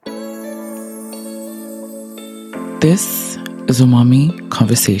This is Umami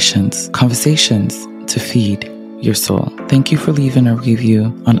Conversations, conversations to feed your soul. Thank you for leaving a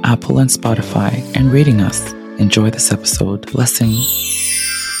review on Apple and Spotify and rating us. Enjoy this episode. Blessings.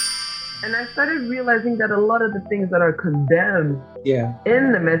 And I started realizing that a lot of the things that are condemned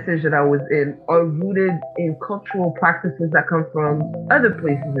in the message that I was in are rooted in cultural practices that come from other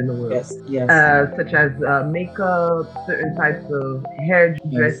places in the world. Such as makeup, certain types of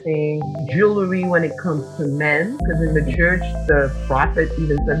hairdressing, jewelry when it comes to men. Because in the church, the prophet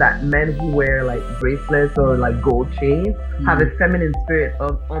even said that men who wear like bracelets or like gold chains have a feminine spirit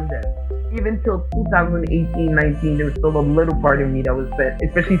on them. Even till 2018, 19, there was still a little part of me that was set,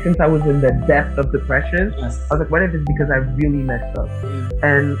 especially since I was in the depth of depression. I was like, what if it's because I really messed up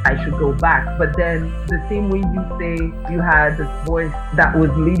and I should go back? But then the same way you say you had this voice that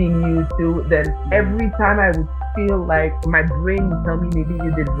was leading you to, then every time I would feel like my brain would tell me maybe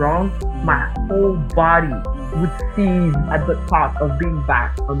you did wrong, my whole body would seize at the thought of being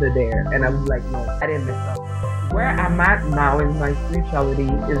back under there. And I was like, no, I didn't mess up. Where I'm at now in my spirituality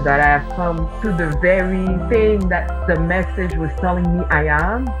is that I have come to the very thing that the message was telling me I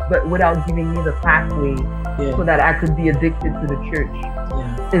am, but without giving me the pathway so that I could be addicted to the church.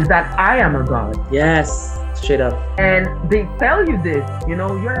 Is that I am a God. Yes, straight up. And they tell you this, you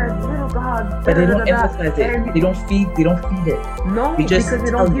know, you're a little God. But they don't emphasize it. They don't feed it. No, because they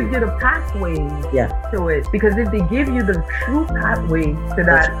don't give you the pathway to it. Because if they give you the true pathway to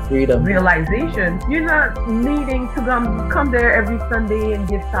that freedom realization, you're not needing to come there every Sunday and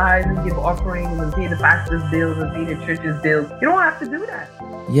give tithes and give offerings and pay the pastor's bills and pay the church's bills. You don't have to do that.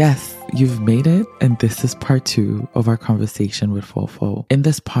 Yes, you've made it, and this is part 2 of our conversation with Fofo. In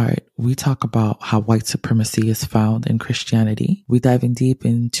this part, we talk about how white supremacy is found in Christianity. We dive in deep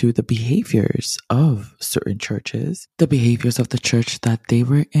into the behaviors of certain churches, the behaviors of the church that they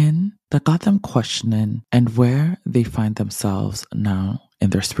were in, that got them questioning, and where they find themselves now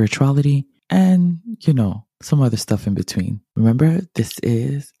in their spirituality, and, you know, some other stuff in between. Remember, this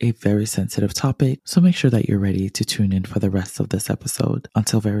is a very sensitive topic, so make sure that you're ready to tune in for the rest of this episode.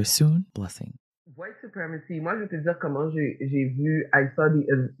 Until very soon, blessing. White supremacy, moi je vais te dire comment j'ai vu,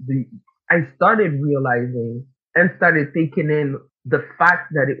 I started realizing and started taking in the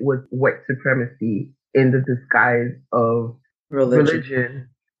fact that it was white supremacy in the disguise of religion.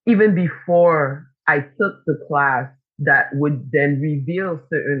 Even before I took the class that would then reveal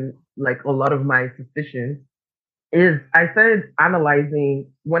certain, like a lot of my suspicions, is I started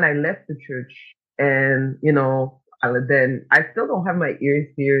analyzing when I left the church, and, you know, then I still don't have my ears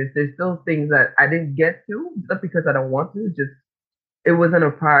pierced. There's still things that I didn't get to, not because I don't want to, just it wasn't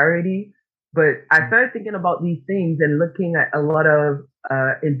a priority. But I started thinking about these things and looking at a lot of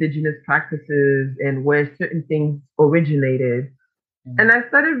indigenous practices and where certain things originated. And I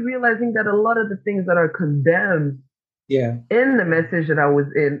started realizing that a lot of the things that are condemned in the message that I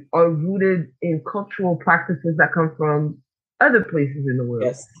was in are rooted in cultural practices that come from other places in the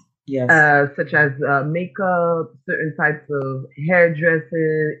world. Such as makeup, certain types of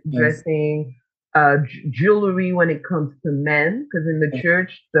hairdressing, jewelry when it comes to men. Because in the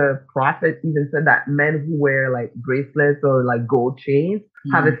church, the prophet even said that men who wear like bracelets or like gold chains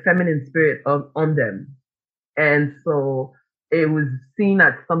have a feminine spirit on them. And so it was seen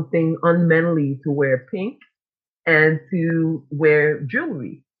as something unmanly to wear pink and to wear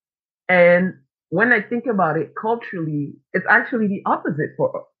jewelry. And when I think about it culturally, it's actually the opposite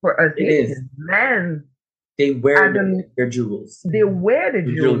for us. It is. Men, they wear their jewels. They wear the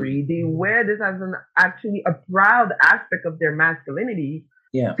jewelry. They wear this as actually a proud aspect of their masculinity.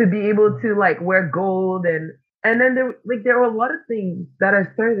 To be able to like wear gold and then there were a lot of things that I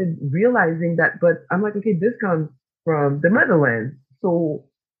started realizing that, but I'm like, okay, this comes from the motherland. So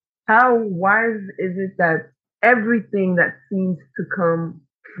how wise is it that everything that seems to come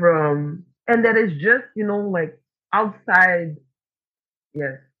from, and that is just, you know, like outside,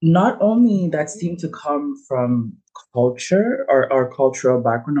 not only that seem to come from culture or our cultural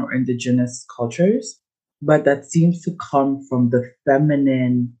background or indigenous cultures, but that seems to come from the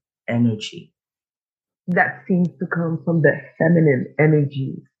feminine energy. That seems to come from the feminine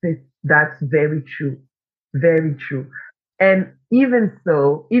energy. That's very true. Very true. And even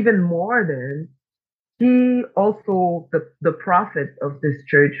so, even more than, he also, the prophet of this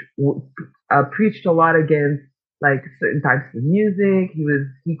church, preached a lot against like certain types of music.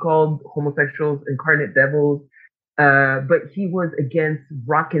 He called homosexuals incarnate devils, but he was against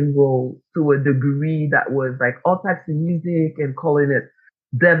rock and roll to a degree that was like all types of music and calling it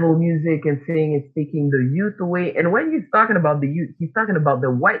devil music and saying it's taking the youth away. And when he's talking about the youth, he's talking about the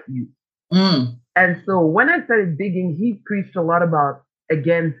white youth. And so when I started digging, he preached a lot about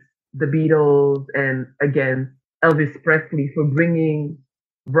against the Beatles and against Elvis Presley for bringing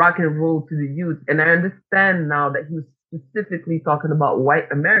rock and roll to the youth. And I understand now that he was specifically talking about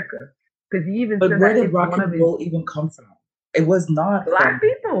white America. Because he even But said where that did it's rock one and of roll even come from? It was not Black from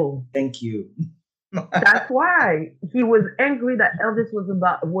people. Thank you. That's why he was angry that Elvis was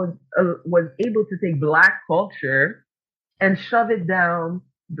able to take Black culture and shove it down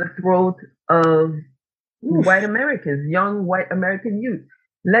the throat of white Americans, young white American youth.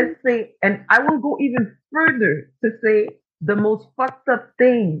 Let's say, and I will go even further to say the most fucked up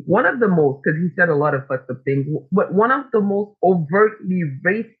thing, one of the most, because he said a lot of fucked up things, but one of the most overtly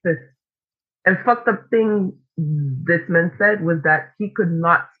racist and fucked up thing this man said was that he could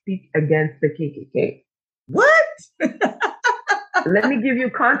not speak against the KKK. What? Let me give you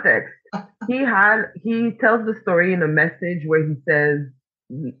context. He tells the story in a message where he says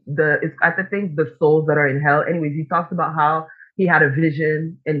the souls that are in hell. Anyways, he talks about how he had a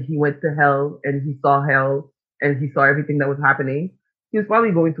vision and he went to hell and he saw hell and he saw everything that was happening. He was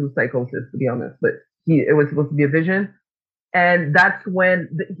probably going through psychosis, to be honest, but it was supposed to be a vision. And that's when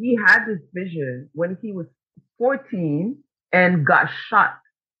he had this vision when he was 14 and got shot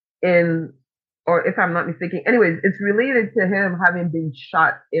in, or if I'm not mistaken, anyways, it's related to him having been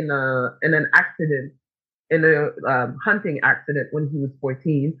shot in an accident, in a hunting accident when he was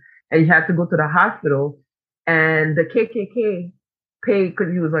 14, and he had to go to the hospital, and the KKK paid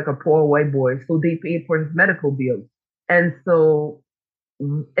because he was like a poor white boy, so they paid for his medical bills. And so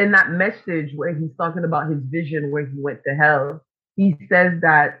in that message where he's talking about his vision where he went to hell, he says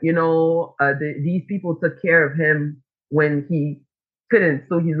that, these people took care of him when he couldn't.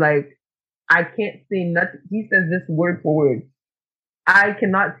 So he's like, I can't say nothing. He says this word for word. I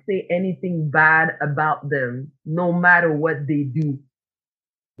cannot say anything bad about them, no matter what they do.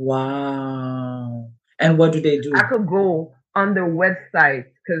 Wow. And what do they do? I could go on their website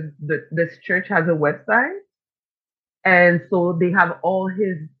because this church has a website. And so they have all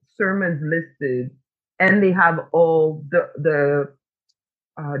his sermons listed, and they have all the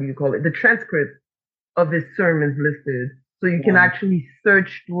how do you call it? The transcript of his sermons listed. So you can actually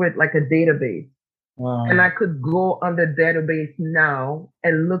search through it like a database. Wow. And I could go on the database now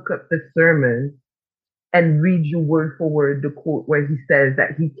and look up the sermon and read you word for word the quote where he says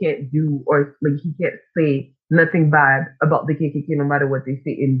that he can't do, or like he can't say nothing bad about the KKK no matter what they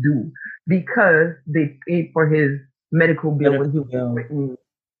say and do, because they paid for his medical bill when he was written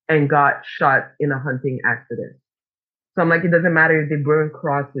and got shot in a hunting accident. So I'm like, it doesn't matter if they burn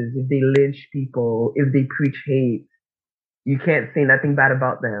crosses, if they lynch people, if they preach hate. You can't say nothing bad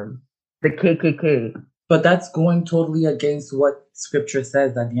about them. The KKK. But that's going totally against what scripture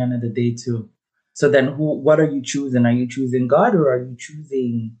says at the end of the day too. So then what are you choosing? Are you choosing God or are you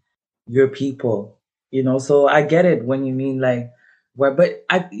choosing your people? So I get it when you mean like, but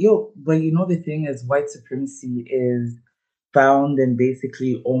the thing is, white supremacy is found in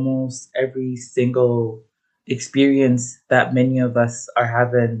basically almost every single experience that many of us are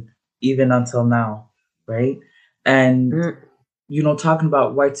having, even until now, right? And talking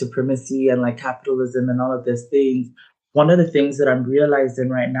about white supremacy and like capitalism and all of these things, one of the things that I'm realizing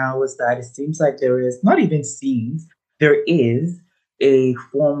right now is that it seems like there is a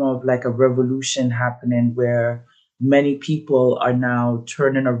form of like a revolution happening where many people are now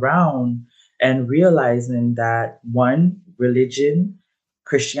turning around and realizing that one, religion,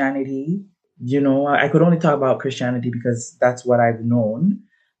 Christianity, I could only talk about Christianity because that's what I've known.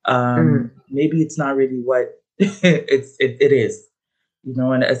 Maybe it's not really what it is,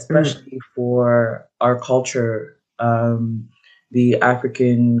 and especially for our culture, the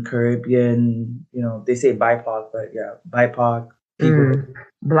African Caribbean, they say BIPOC, but yeah, BIPOC people,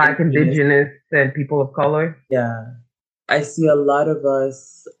 Black, indigenous, and people of color. Yeah, I see a lot of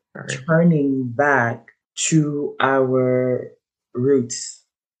us turning back to our roots.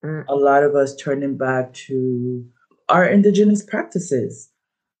 A lot of us turning back to our indigenous practices,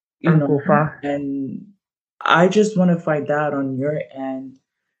 and I just want to find out on your end.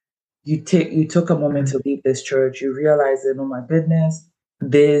 You took a moment to leave this church. You realize that, oh my goodness,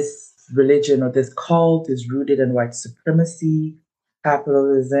 this religion or this cult is rooted in white supremacy,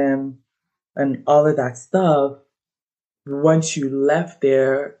 capitalism, and all of that stuff. Once you left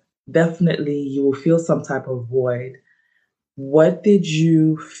there, definitely you will feel some type of void. What did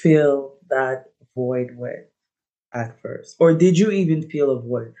you fill that void with at first? Or did you even feel a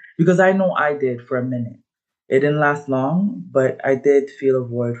void? Because I know I did for a minute. It didn't last long, but I did feel a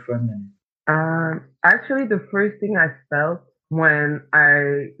void for a minute. Actually, the first thing I felt when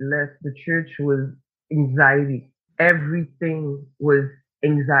I left the church was anxiety. Everything was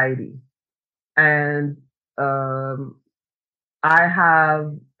anxiety. And I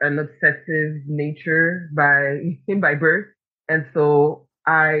have an obsessive nature by birth. And so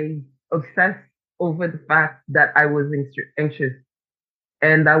I obsessed over the fact that I was anxious,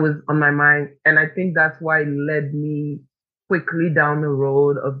 and that was on my mind. And I think that's why it led me quickly down the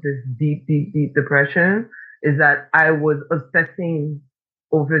road of this deep, deep, deep depression, is that I was obsessing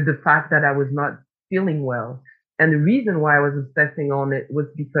over the fact that I was not feeling well. And the reason why I was obsessing on it was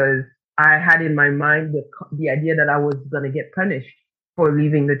because I had in my mind the idea that I was going to get punished for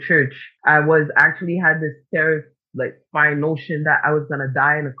leaving the church. I was actually had this terrifying notion that I was going to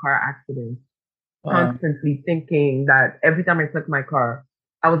die in a car accident. Constantly thinking that every time I took my car,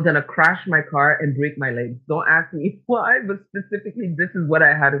 I was going to crash my car and break my legs. Don't ask me why, but specifically, this is what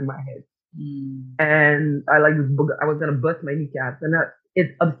I had in my head. And I was going to bust my kneecaps. And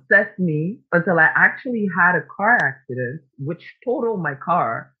it obsessed me until I actually had a car accident, which totaled my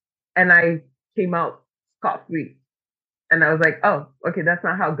car. And I came out scot-free. And I was like, oh, okay, that's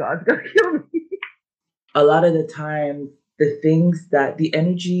not how God's going to kill me. A lot of the time, the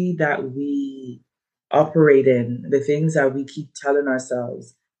energy that we operate in, the things that we keep telling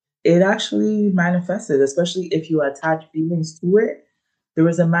ourselves, it actually manifested, especially if you attach feelings to it. There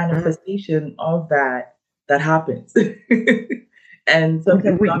is a manifestation of that happens. And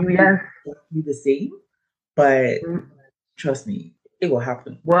something not be the same, but trust me, it will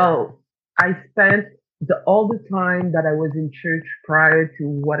happen. Well, I spent all the time that I was in church prior to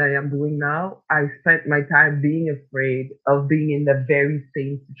what I am doing now, I spent my time being afraid of being in the very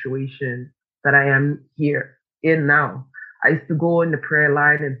same situation that I am here in now. I used to go in the prayer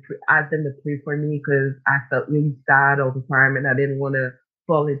line and ask them to pray for me because I felt really sad all the time and I didn't want to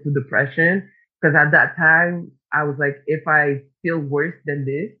fall into depression. Because at that time, I was like, if I feel worse than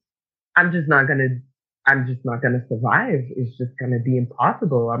this, I'm just not gonna survive. It's just gonna be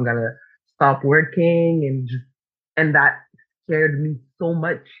impossible. I'm gonna stop working and that scared me so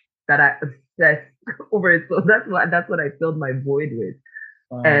much that I obsessed over it. So that's what I filled my void with.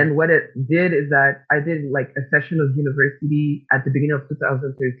 Wow. And what it did is that I did like a session of university at the beginning of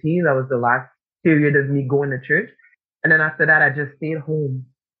 2013. That was the last period of me going to church. And then after that, I just stayed home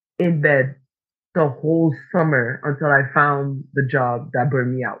in bed the whole summer until I found the job that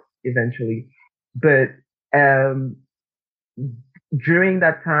burned me out eventually. But during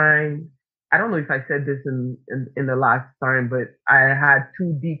that time, I don't know if I said this in the last time, but I had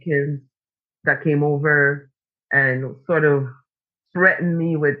two deacons that came over and sort of threatened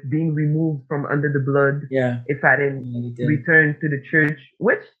me with being removed from under the blood if I didn't return to the church,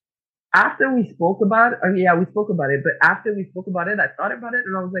 which after we spoke about it, we spoke about it, but after we spoke about it, I thought about it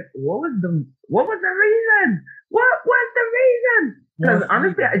and I was like, what was the reason? What was the reason? Because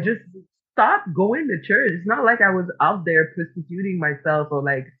honestly, I just stopped going to church. It's not like I was out there prostituting myself or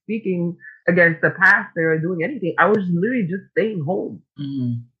like speaking against the pastor or doing anything. I was literally just staying home.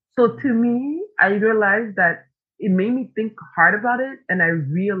 Mm-hmm. So to me, I realized that it made me think hard about it. And I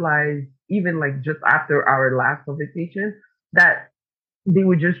realized even like just after our last conversation that they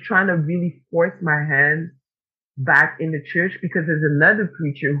were just trying to really force my hand back in the church because there's another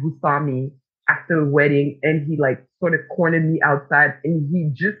preacher who saw me after a wedding and he like sort of cornered me outside and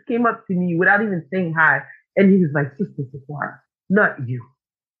he just came up to me without even saying hi. And he was like, Sister Sephora, not you.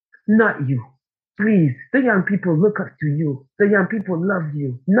 Please, the young people look up to you. The young people love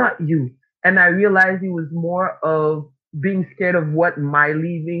you, not you. And I realized it was more of being scared of what my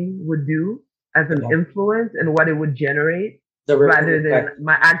leaving would do as an influence and what it would generate rather than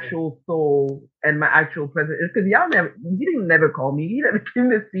my actual soul and my actual presence. Because he didn't never call me. He never came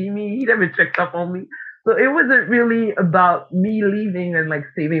to see me. He never checked up on me. So it wasn't really about me leaving and like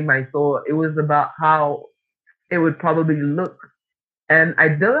saving my soul. It was about how it would probably look. And I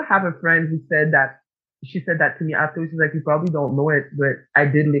did have a friend who said that, she said that to me afterwards. She's like, you probably don't know it, but I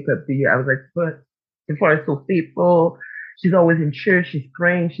did look up to you. I was like, but Sephora is so faithful. She's always in church. She's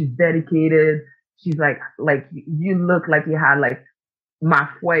praying. She's dedicated. She's like you look like you had like ma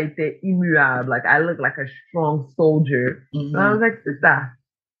foi était immuable. Like I look like a strong soldier. Mm-hmm. And I was like, sister,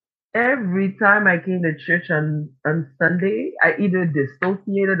 every time I came to church on Sunday, I either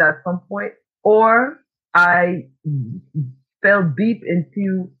dissociated at some point or I fell deep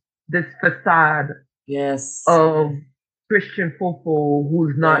into this facade of Christian Fofo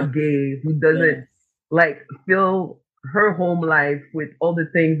who's not gay, who doesn't like fill her home life with all the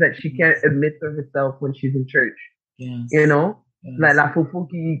things that she can't admit to herself when she's in church. Yes. You know? Yes. Like la Fofo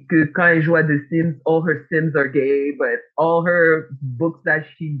que quand elle joue à The Sims, all her Sims are gay, but all her books that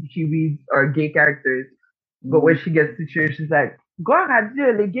she reads are gay characters. Mm. But when she gets to church, she's like, gloire à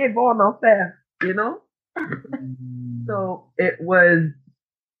Dieu, les gays vont en enfer, you know? So it was,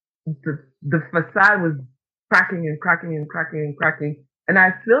 the facade was cracking and cracking and cracking and cracking. And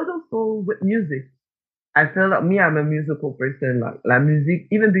I filled also with music. I feel like me, I'm a musical person. Like music,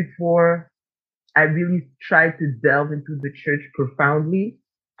 even before I really tried to delve into the church profoundly.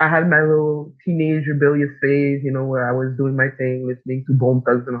 I had my little teenage rebellious phase, where I was doing my thing, listening to Bone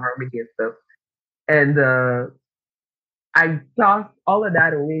Thugs and Harmony and stuff. And I tossed all of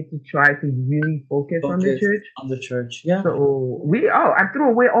that away to try to really focus on the church. On the church, yeah. So I threw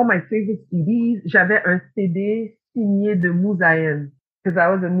away all my favorite CDs. J'avais un CD signé de Moussaïen, because I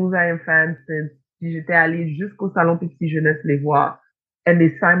was a Moussaïen fan since j'étais allée jusqu'au Salon Pepsi Jeunesse les voir, and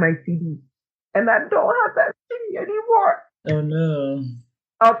they signed my CD. And I don't have that CD anymore. Oh no.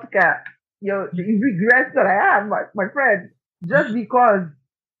 En tout cas, the regrets that I have, my friend, just because,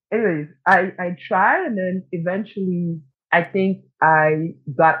 anyways, I tried, and then eventually I think I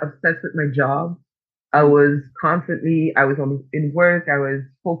got obsessed with my job. I was in work, I was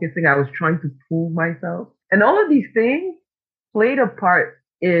focusing, I was trying to prove myself. And all of these things played a part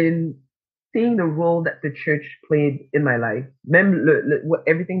in seeing the role that the church played in my life.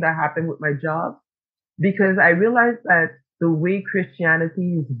 Everything that happened with my job, because I realized that the way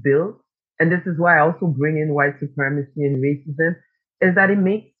Christianity is built, and this is why I also bring in white supremacy and racism, is that it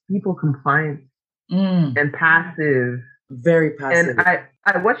makes people compliant and passive. Very passive. And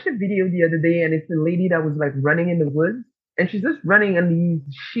I watched a video the other day, and it's a lady that was like running in the woods, and she's just running, and these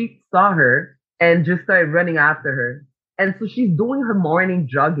sheep saw her and just started running after her. And so she's doing her morning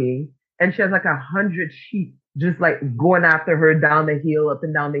jogging, and she has like 100 sheep just like going after her down the hill, up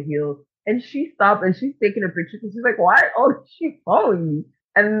and down the hill. And she stopped and she's taking a picture, and she's like, "Why are all the sheep following me?"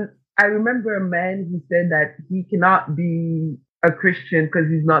 And I remember a man who said that he cannot be a Christian because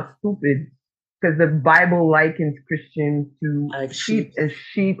he's not stupid. Because the Bible likens Christians to sheep, and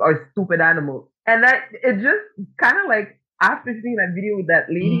sheep are stupid animals. And it just kind of like, after seeing that video with that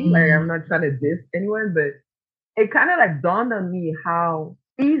lady, like, I'm not trying to diss anyone, but it kind of like dawned on me how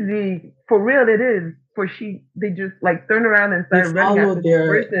easy, for real, it is for sheep. They just like turn around and start running after the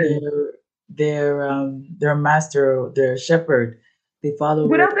person. Their master, their shepherd. They follow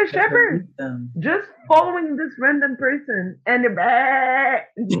without the shepherd, just following this random person, and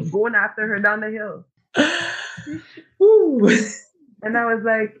just going after her down the hill. And I was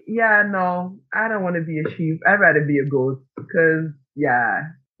like, yeah, no, I don't want to be a sheep. I'd rather be a goat, because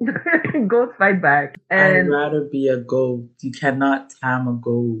goats fight back. And I'd rather be a goat. You cannot tame a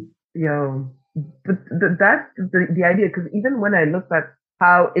goat. But that's the idea, because even when I looked at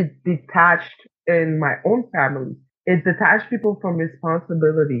how it's detached in my own family, it detached people from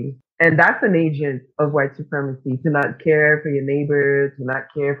responsibility. And that's an agent of white supremacy, to not care for your neighbors, to not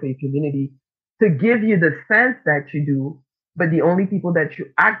care for your community, to give you the sense that you do, but the only people that you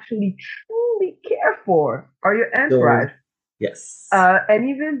actually truly care for are your entourage. Yes. And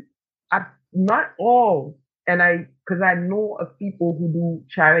even not all, because I know of people who do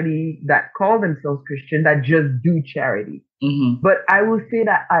charity that call themselves Christian that just do charity. Mm-hmm. But I will say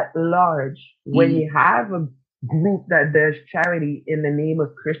that at large, when you have a group that does charity in the name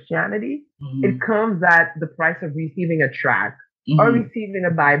of Christianity, it comes at the price of receiving a tract or receiving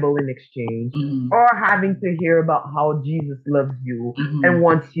a Bible in exchange or having to hear about how Jesus loves you and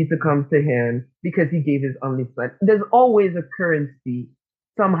wants you to come to him because he gave his only son. There's always a currency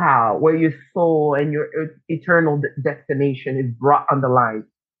somehow where your soul and your eternal destination is brought on the line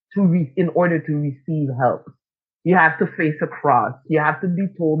in order to receive help. You have to face a cross. You have to be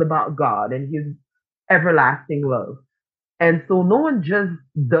told about God and his everlasting love. And so no one just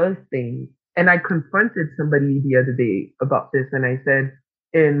does things. And I confronted somebody the other day about this, and I said,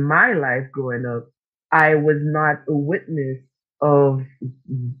 in my life growing up, I was not a witness of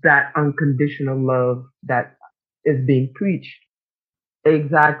that unconditional love that is being preached.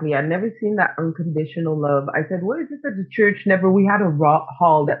 Exactly. I've never seen that unconditional love. I said, what is this at the church? We had a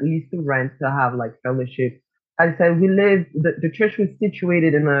hall that we used to rent to have like fellowship. I said, the church was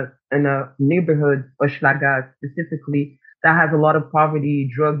situated in a neighborhood, Hochelaga specifically, that has a lot of poverty,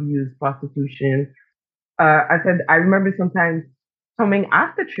 drug use, prostitution. I said, I remember sometimes coming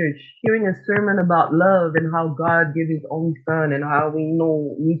after church, hearing a sermon about love and how God gave his only son and how we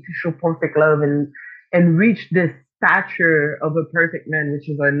need to show perfect love and reach this stature of a perfect man, which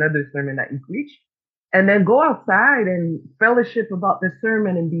is another sermon that you preach. And then go outside and fellowship about the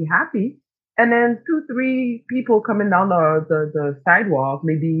sermon and be happy. And then 2-3 people coming down the sidewalk,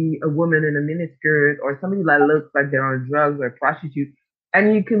 maybe a woman in a miniskirt or somebody that looks like they're on drugs or a prostitute.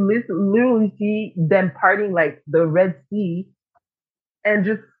 And you can literally see them parting like the Red Sea and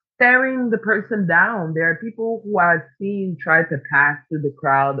just staring the person down. There are people who I've seen try to pass through the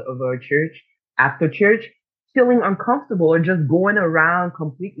crowd of our church after church, feeling uncomfortable or just going around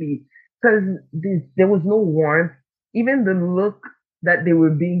completely because there was no warmth. Even the look that they were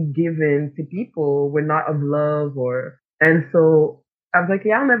being given to people were not of love and so I was like,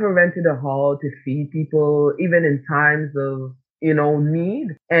 yeah, I'll never rented a hall to feed people, even in times of,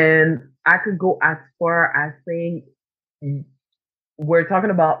 need. And I could go as far as saying we're talking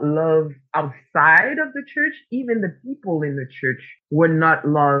about love outside of the church. Even the people in the church were not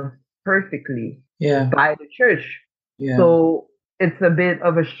loved perfectly by the church. Yeah. So it's a bit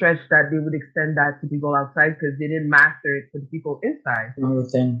of a stretch that they would extend that to people outside because they didn't master it to the people inside.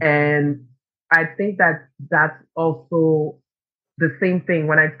 And I think that that's also the same thing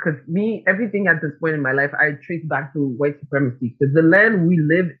because everything at this point in my life, I trace back to white supremacy because the land we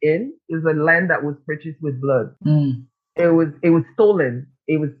live in is a land that was purchased with blood. It was stolen.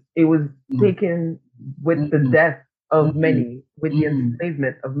 It was taken with the death of many, with the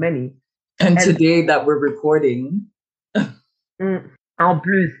enslavement of many. And today that we're recording. En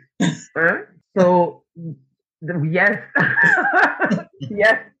plus. So, yes.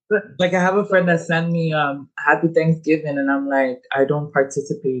 Yes. Like I have a friend that sent me Happy Thanksgiving, and I'm like, I don't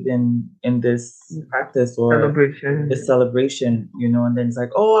participate in this practice or this celebration, and then it's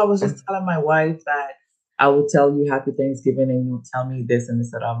like, oh, I was just telling my wife that I will tell you Happy Thanksgiving and you'll tell me this and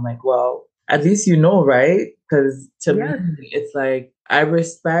this. And I'm like, well, at least right? Because to me, it's like, I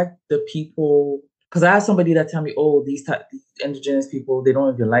respect the people. Because I have somebody that tell me, oh, these indigenous people, they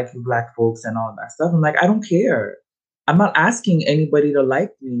don't even like you black folks and all that stuff. I'm like, I don't care. I'm not asking anybody to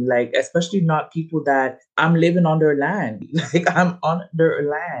like me, like, especially not people that I'm living on their land. Like, I'm on their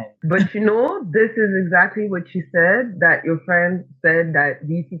land. But this is exactly what you said, that your friend said that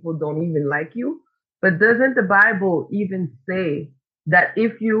these people don't even like you. But doesn't the Bible even say that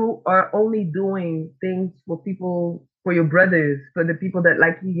if you are only doing things for people, for your brothers, for the people that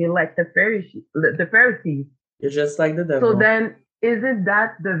like you, you're like the Pharisees. You're just like the devil. So then isn't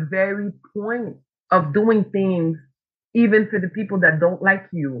that the very point of doing things even for the people that don't like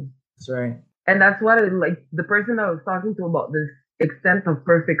you? That's right. And that's what the person I was talking to about this extent of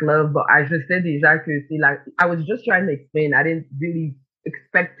perfect love, but I just said the accuracy, like I was just trying to explain. I didn't really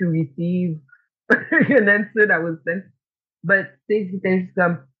expect to receive an answer that was sent. But things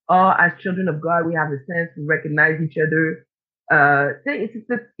come, as children of God, we have a sense to recognize each other.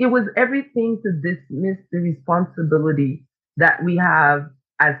 It was everything to dismiss the responsibility that we have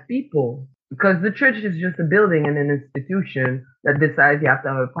as people. Because the church is just a building and an institution that decides you have to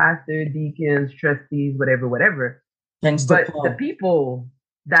have a pastor, deacons, trustees, whatever. But the people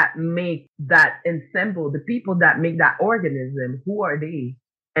that make that ensemble, the people that make that organism, who are they?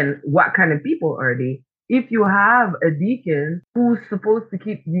 And what kind of people are they? If you have a deacon who's supposed to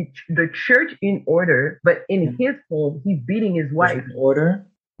keep the church in order, but in his home, he's beating his wife. Order?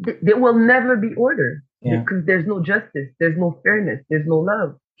 There will never be order because there's no justice, there's no fairness, there's no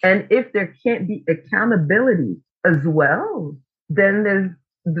love. And if there can't be accountability as well, then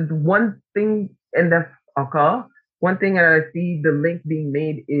there's one thing, and that's one thing that I see the link being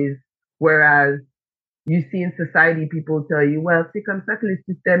made is, whereas you see in society, people tell you, well, c'est comme ça que le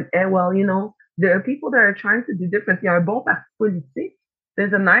système est, well, there are people that are trying to do different.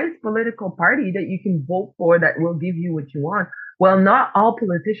 There's a nice political party that you can vote for that will give you what you want. Well, not all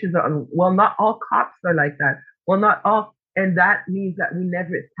politicians are, well, not all cops are like that. Well, not all. And that means that we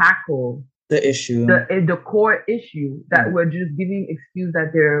never tackle the issue, the core issue, that we're just giving excuse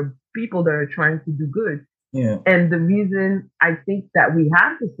that there are people that are trying to do good. Yeah. And the reason I think that we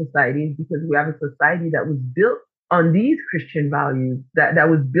have this society is because we have a society that was built on these Christian values, that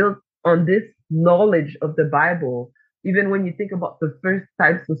was built on this knowledge of the Bible. Even when you think about the first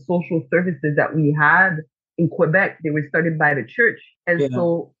types of social services that we had in Quebec, they were started by the church. And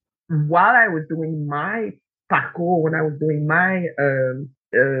so while I was doing my parcours, when I was doing my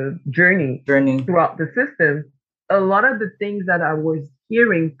journey throughout the system, a lot of the things that I was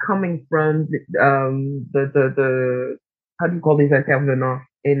hearing coming from the how do you call these intervenants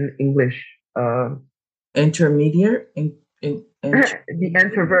in English? Intermediate? The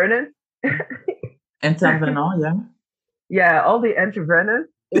intervenants. Intervenant, yeah. Yeah, all the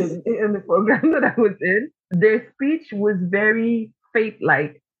intervenants in the program that I was in, their speech was very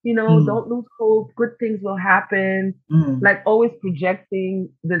faith-like. Don't lose hope, good things will happen. Like always projecting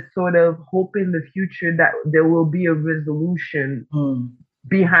this sort of hope in the future that there will be a resolution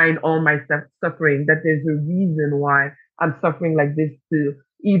behind all my suffering, that there's a reason why I'm suffering like this, to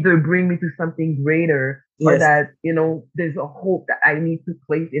either bring me to something greater, or that, there's a hope that I need to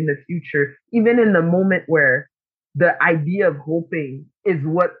place in the future, even in the moment where the idea of hoping is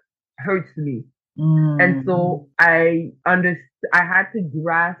what hurts me. And so I had to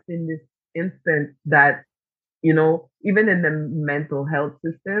grasp in this instant that, even in the mental health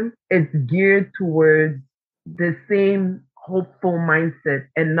system, it's geared towards the same hopeful mindset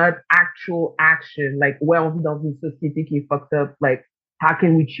and not actual action. Like, well, dans une société qui est fucked up, like, how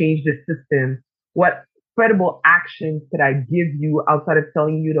can we change the system? What credible actions could I give you outside of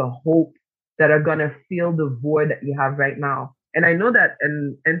telling you the hope that are gonna fill the void that you have right now? And I know that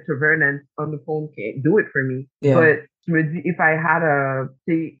an intervenant on the phone can't do it for me, but if I had a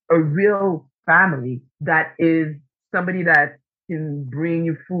real family that is somebody that can bring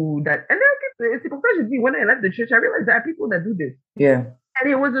you food, that and it's when I left the church, I realized there are people that do this. Yeah.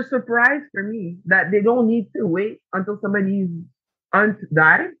 And it was a surprise for me that they don't need to wait until somebody's aunt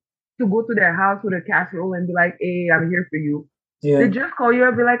died to go to their house with a casserole and be like, hey, I'm here for you. Yeah. They just call you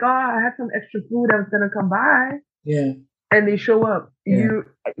and be like, oh, I had some extra food. I was going to come by. Yeah. And they show up. Yeah.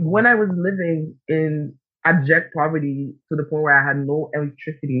 When I was living in abject poverty to the point where I had no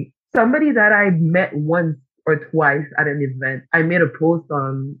electricity, somebody that I met once or twice at an event, I made a post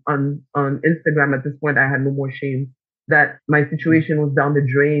on Instagram. At this point, I had no more shame that my situation was down the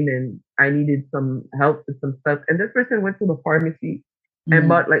drain and I needed some help with some stuff. And this person went to the pharmacy and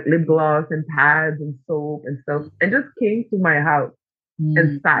bought like lip gloss and pads and soap and stuff and just came to my house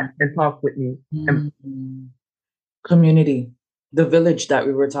and sat and talked with me. Community, the village that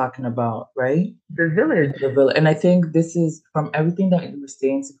we were talking about, right? The village. And I think this is, from everything that you were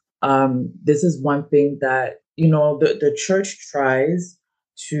saying, this is one thing that, the church tries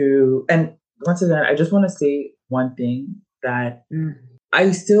to, and once again, I just want to say one thing, that I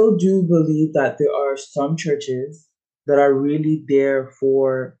still do believe that there are some churches that are really there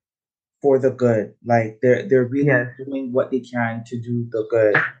for the good. Like they're really doing what they can to do the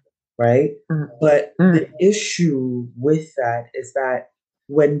good, right? But the issue with that is that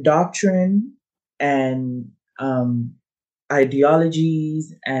when doctrine and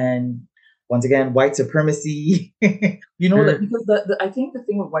ideologies and, once again, white supremacy, because I think the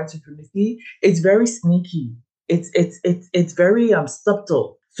thing with white supremacy, it's very sneaky. It's very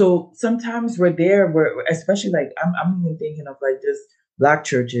subtle. So sometimes we're there, especially like I'm even thinking of like just Black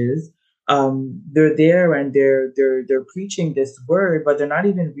churches. They're there and they're preaching this word, but they're not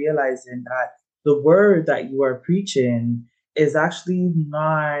even realizing that the word that you are preaching is actually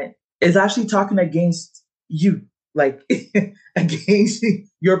talking against you, like against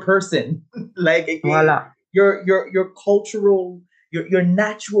your person, like against your cultural, your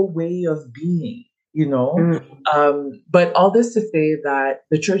natural way of being. But all this to say that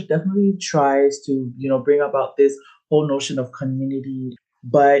the church definitely tries to, bring about this whole notion of community.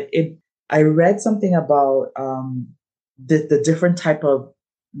 But I read something about the different type of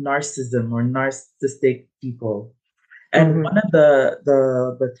narcissism or narcissistic people. And one of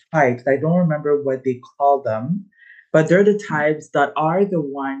the types, I don't remember what they call them, but they're the types that are the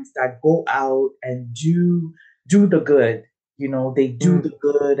ones that go out and do the good. They do the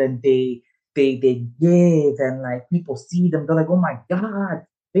good and they give, and like people see them, they're like, oh my God,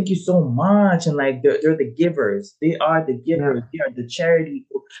 thank you so much. And like they're the givers. They are the givers. They are the charity.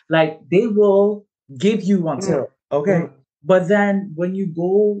 Like they will give you until okay. But then when you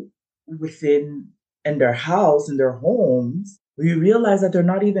go within in their house, in their homes, you realize that they're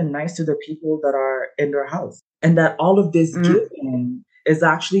not even nice to the people that are in their house. And that all of this giving is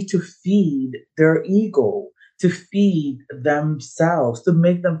actually to feed their ego, to feed themselves, to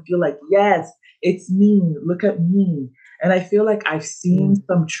make them feel like, yes, it's me, look at me. And I feel like I've seen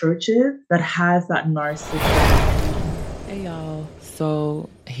some churches that has that narcissism. Hey y'all, so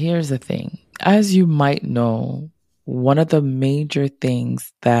here's the thing. As you might know, one of the major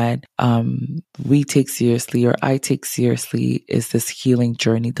things that we take seriously, or I take seriously, is this healing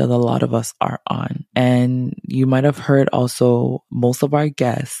journey that a lot of us are on. And you might have heard also most of our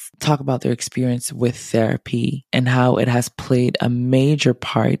guests talk about their experience with therapy and how it has played a major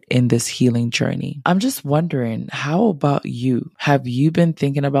part in this healing journey. I'm just wondering, how about you? Have you been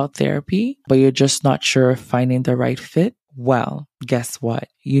thinking about therapy, but you're just not sure of finding the right fit? Well, guess what?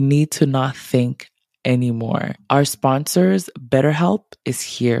 You need to not think anymore. Our sponsors, BetterHelp, is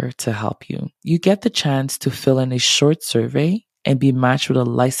here to help you. You get the chance to fill in a short survey and be matched with a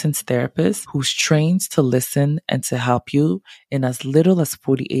licensed therapist who's trained to listen and to help you in as little as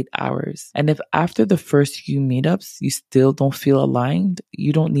 48 hours. And if after the first few meetups you still don't feel aligned,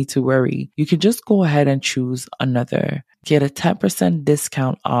 you don't need to worry. You can just go ahead and choose another. Get a 10%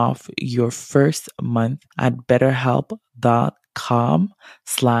 discount off your first month at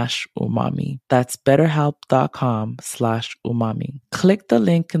BetterHelp.com/umami. That's BetterHelp.com/umami. Click the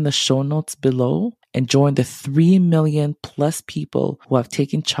link in the show notes below and join the 3 million plus people who have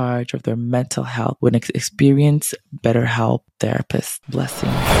taken charge of their mental health with an experienced BetterHelp therapist.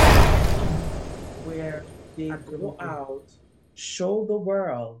 Blessings. Where they go out, show the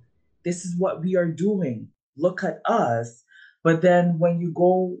world, this is what we are doing. Look at us. But then when you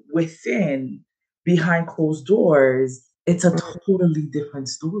go within, behind closed doors, it's a totally different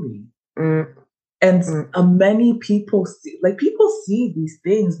story. And many people see these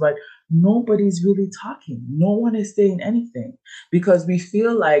things, but nobody's really talking. No one is saying anything because we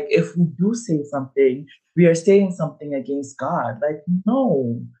feel like if we do say something, we are saying something against God. Like,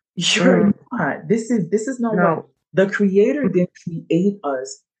 no, you're not. This is not what the Creator didn't create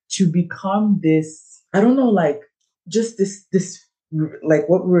us to become this. I don't know, like just this like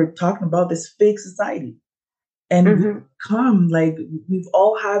what we were talking about, this fake society. And we come like we've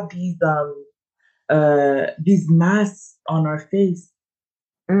all have these masks on our face.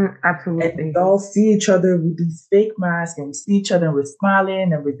 Absolutely. And we all see each other with these fake masks, and we see each other and we're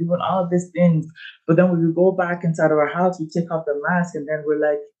smiling and we're doing all of these things. But then when we go back inside of our house, we take off the mask and then we're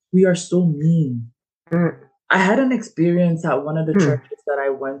like, we are so mean. I had an experience at one of the churches that I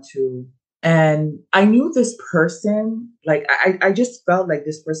went to, and I knew this person, like I just felt like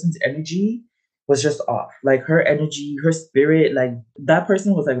this person's energy was just off. Like her energy, her spirit, like that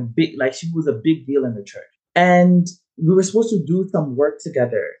person was like she was a big deal in the church. And we were supposed to do some work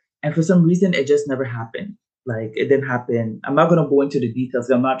together. And for some reason, it just never happened. Like it didn't happen. I'm not going to go into the details.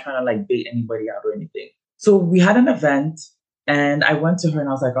 I'm not trying to like bait anybody out or anything. So we had an event and I went to her and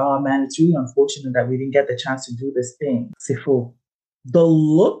I was like, oh man, it's really unfortunate that we didn't get the chance to do this thing. Sifo. The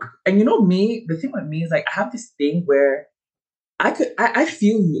look, and you know me, the thing with me is like, I have this thing where I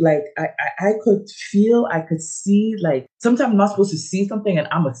feel like I could feel, I could see, like sometimes I'm not supposed to see something and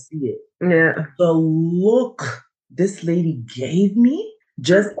I'm going to see it. Yeah. The look this lady gave me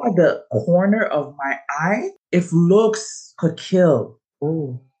just by the corner of my eye, if looks could kill,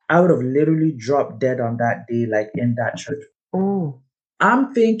 I would have literally dropped dead on that day, like in that church.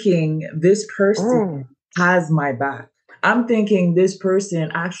 I'm thinking this person has my back. I'm thinking this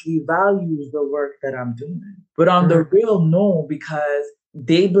person actually values the work that I'm doing. But on the real, no, because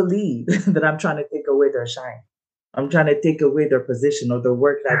they believe that I'm trying to take away their shine. I'm trying to take away their position or the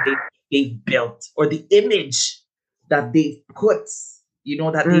work that they built or the image that they put,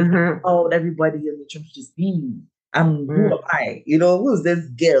 that they told everybody in the church to see. Who am I? Who's this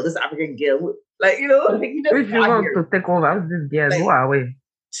girl, this African girl? Like, if you want to take over, who's this girl? Who are we?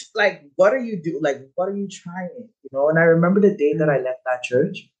 Like, what are you doing? Like, what are you trying? And I remember the day that I left that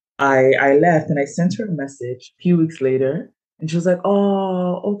church. I left and I sent her a message a few weeks later, and she was like,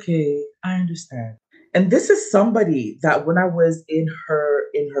 "Oh, okay, I understand." And this is somebody that when I was in her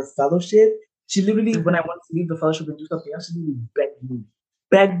fellowship, she literally, when I wanted to leave the fellowship and do something else, she literally begged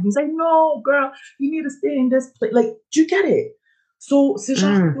me. She's like, "No, girl, you need to stay in this place." Like, do you get it? So,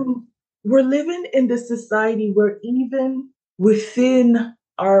 we're living in this society where even within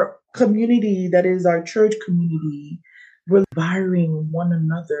our community, that is our church community, we're firing one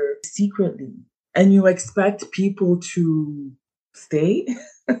another secretly. And you expect people to stay?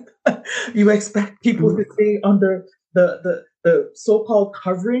 You expect people to stay under the so-called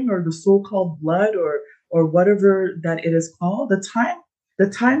covering or the so-called blood or whatever that it is called. The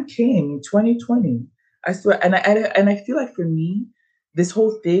time came in 2020. I swear, and I feel like for me, this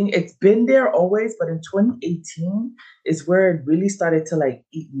whole thing, it's been there always, but in 2018 is where it really started to like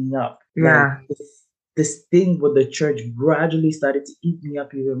eat me up. Yeah. Like, this thing with the church gradually started to eat me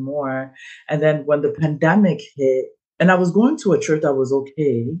up even more. And then when the pandemic hit, and I was going to a church that was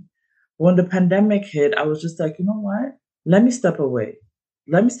okay. When the pandemic hit, I was just like, you know what? Let me step away.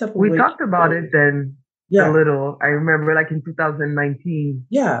 We talked about it then a little. I remember like in 2019.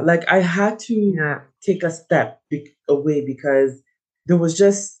 Yeah, like I had to take a step away because there was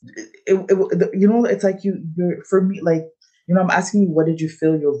just, it's like you're for me, like, I'm asking you, what did you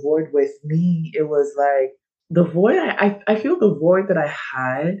fill your void with? Me, it was like the void, I feel the void that I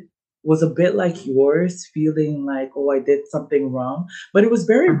had was a bit like yours, feeling like, oh, I did something wrong. But it was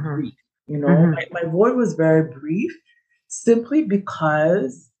very brief, my void was very brief, simply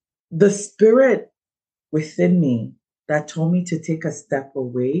because the spirit within me that told me to take a step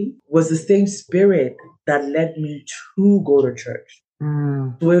away was the same spirit that led me to go to church.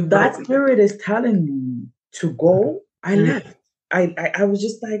 So if that spirit is telling me to go, I left. I was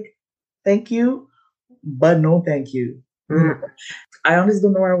just like, thank you, but no thank you. I honestly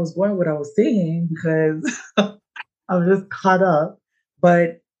don't know where I was going, what I was saying, because I was just caught up.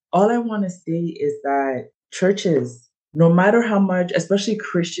 But all I want to say is that churches, no matter how much, especially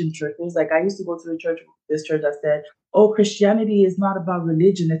Christian churches, like I used to go to this church that said, oh, Christianity is not about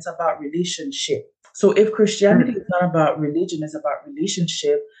religion, it's about relationship. So if Christianity is not about religion, it's about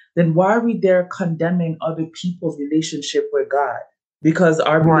relationship, then why are we there condemning other people's relationship with God? Because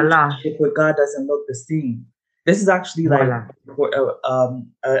our relationship with God doesn't look the same. This is actually like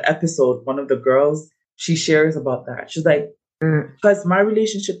an episode, one of the girls, she shares about that. She's like, Because my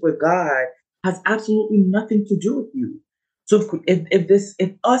relationship with God has absolutely nothing to do with you. So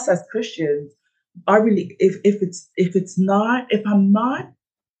if us as Christians are really, if I'm not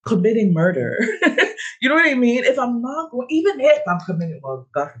committing murder, you know what I mean? If I'm not, even if I'm committing, well,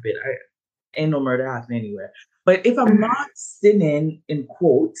 God forbid, ain't no murder happening anywhere. But if I'm not sinning in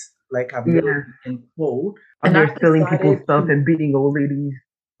quote, like I'm doing in quote, and you're stealing people's stuff and beating old ladies.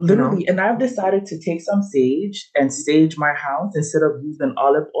 Literally, and I've decided to take some sage and sage my house instead of using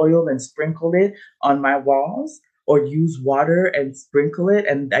olive oil and sprinkle it on my walls, or use water and sprinkle it,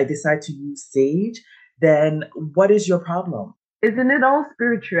 and I decide to use sage, then what is your problem? Isn't it all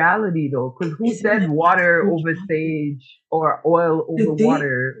spirituality though? Because who said water over sage or oil over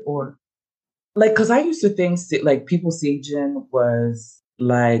water, or like, because I used to think like people saging was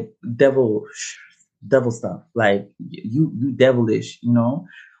like devil stuff, like you devilish, you know.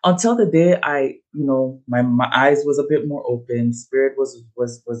 Until the day my eyes was a bit more open, spirit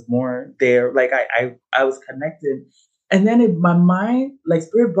was more there, like I was connected, and then my mind, like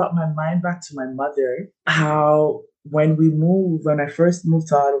spirit brought my mind back to my mother. How when I first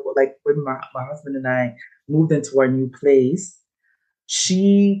moved out, like when my husband and I moved into our new place,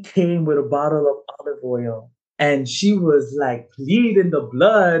 she came with a bottle of olive oil and she was like pleading the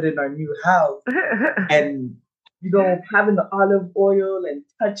blood in our new house. And, having the olive oil and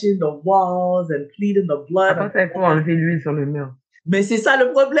touching the walls and pleading the blood. Mais c'est ça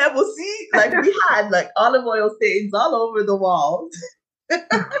le problème aussi. Like we had like olive oil stains all over the walls.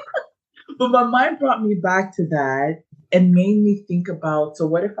 But my mind brought me back to that and made me think about, so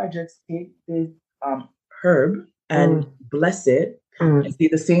what if I just take this herb and bless it and say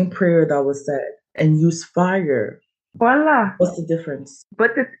the same prayer that was said and use fire? Voila. What's the difference?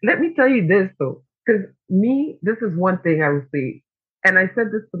 But let me tell you this though, because this is one thing I would say, and I said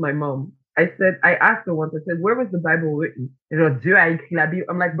this to my mom. I asked her once, I said, where was the Bible written? Dieu a écrit la Bible.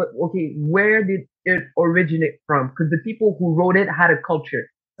 I'm like, but okay, where did it originate from? Because the people who wrote it had a culture.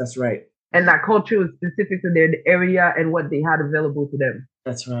 That's right. And that culture was specific to their area and what they had available to them.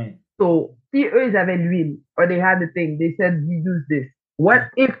 That's right. So, si eux, ils avaient l'huile, or they had the thing, they said, you use this. What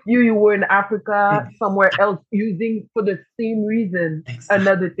if you were in Africa, somewhere else, using for the same reason,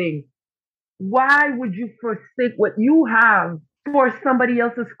 another thing? Why would you forsake what you have for somebody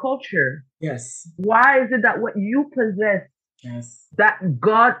else's culture? Yes. Why is it that what you possess, that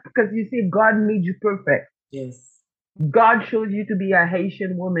God, because you say God made you perfect. Yes. God chose you to be a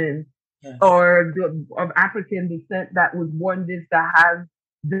Haitian woman or of African descent that was born this, that has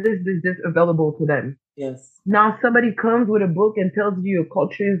this available to them. Yes. Now somebody comes with a book and tells you your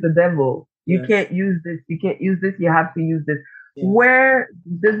culture is the devil. You can't use this. You can't use this. You have to use this. Yes. Where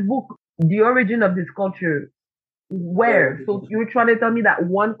this book, the origin of this culture, where? So you're trying to tell me that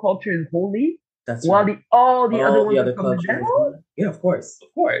one culture is holy, while all the other ones are from the devil? Yeah, of course.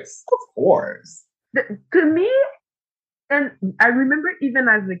 To me, and I remember even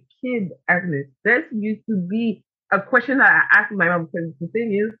as a kid, Agnes, there used to be a question that I asked my mom, because the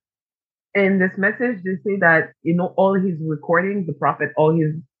thing is, in this message, they say that, all his recordings, the prophet, all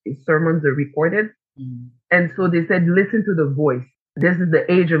his sermons are recorded. Mm-hmm. And so they said, listen to the voice. This is the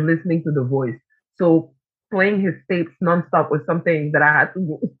age of listening to the voice. So playing his tapes nonstop was something that I had to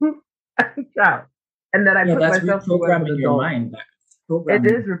do as a child. And that I put myself through as an adult. Your mind. It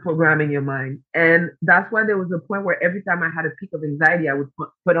is reprogramming your mind. And that's why there was a point where every time I had a peak of anxiety, I would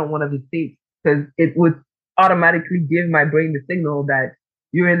put on one of his tapes, because it would automatically give my brain the signal that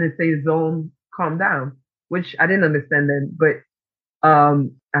you're in the safe zone, calm down, which I didn't understand then. But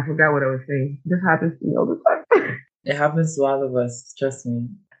I forgot what I was saying. This happens to me all the time. It happens to all of us, trust me.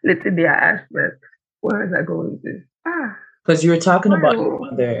 Literally, I asked, but where is that going to? Because you were talking about your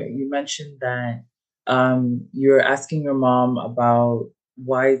mother. You mentioned that you're asking your mom about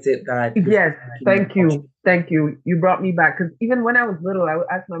why is it that... Yes, thank you. You brought me back. Because even when I was little, I would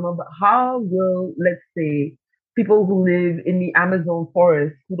ask my mom, but how will, let's say, people who live in the Amazon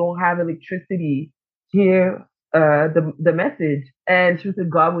forest who don't have electricity hear the message? And she said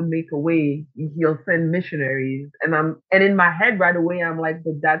God would make a way. He'll send missionaries. And in my head right away, I'm like,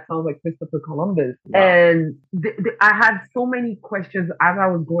 but that sounds like Christopher Columbus. Wow. And I had so many questions as I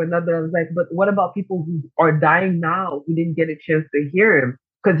was going up there. I was like, but what about people who are dying now who didn't get a chance to hear him?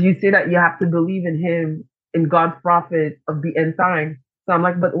 Because you say that you have to believe in him, in God's prophet of the end time. So I'm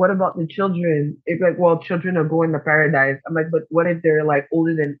like, but what about the children? It's like, well, children are going to paradise. I'm like, but what if they're like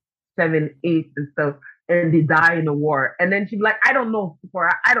older than 7, 8 and stuff, and they die in a war? And then she'd be like, I don't know,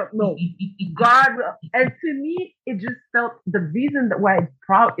 Sephora. I don't know. God. And to me, it just felt, the reason that why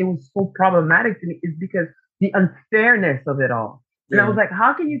it was so problematic to me is because the unfairness of it all. And I was like,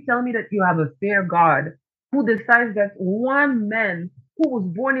 how can you tell me that you have a fair God who decides that one man who was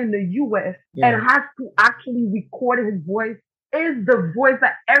born in the US and has to actually record his voice is the voice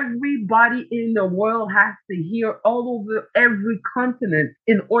that everybody in the world has to hear all over every continent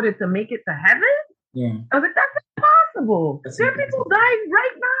in order to make it to heaven? Yeah. I was like, that's impossible. There are people dying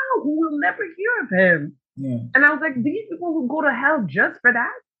right now who will never hear of him. Yeah. And I was like, these people will go to hell just for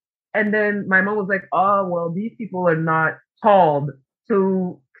that? And then my mom was like, oh, well, these people are not called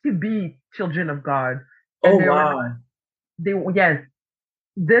to be children of God. And wow. Yes.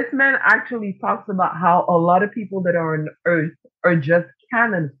 This man actually talks about how a lot of people that are on earth are just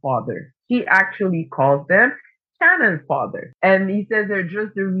cannon fodder. He actually calls them cannon fodder. And he says they're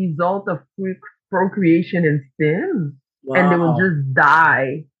just the result of procreation and sin. Wow. And they will just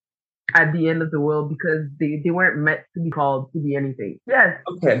die at the end of the world because they weren't meant to be called to be anything. Yes.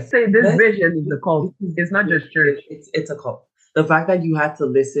 Okay. Say this vision is a cult. It's not just church. It's a cult. The fact that you had to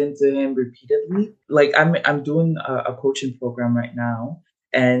listen to him repeatedly, like I'm doing a coaching program right now,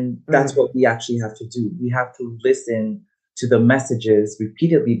 and that's what we actually have to do. We have to listen to the messages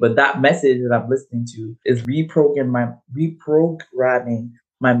repeatedly, but that message that I'm listening to is reprogramming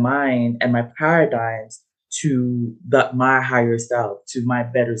my mind and my paradigms to my higher self, to my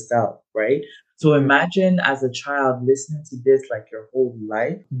better self, right? So imagine as a child listening to this like your whole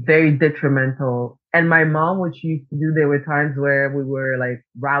life. Very detrimental. And my mom, what she used to do, there were times where we were like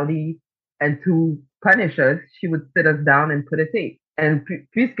rowdy, and to punish us, she would sit us down and put a tape. And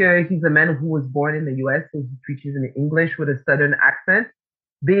puisque he's a man who was born in the US, so he preaches in English with a southern accent,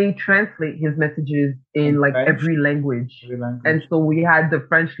 they translate his messages in like every language. And so we had the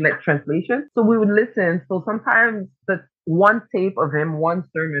French translation. So we would listen. So sometimes the one tape of him, one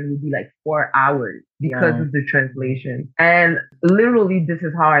sermon would be like 4 hours because of the translation. And literally, this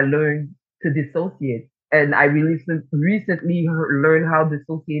is how I learned to dissociate. And I recently learned how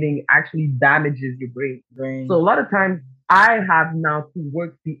dissociating actually damages your brain. So a lot of times I have now to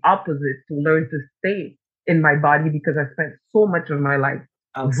work the opposite to learn to stay in my body because I spent so much of my life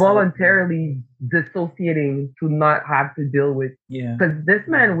voluntarily dissociating to not have to deal with. Because this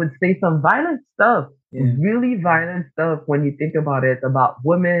man would say some violent stuff, really violent stuff when you think about it, about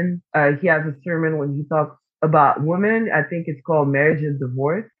women. He has a sermon when he talks about women. I think it's called Marriage and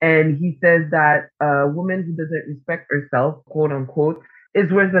Divorce. And he says that a woman who doesn't respect herself, quote unquote,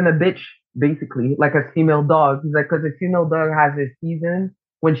 is worse than a bitch, basically, like a female dog. He's like, because a female dog has a season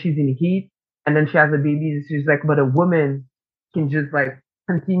when she's in heat and then she has a baby. She's like, but a woman can just like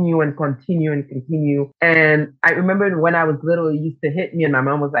continue and continue and continue. And I remember when I was little, it used to hit me and my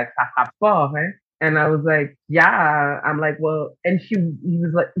mom was like, ça frappe fort, hein? And I was like, yeah. I'm like, well, and he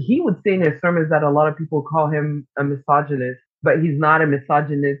would say in his sermons that a lot of people call him a misogynist, but he's not a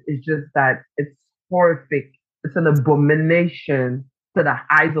misogynist. It's just that it's horrific. It's an abomination to the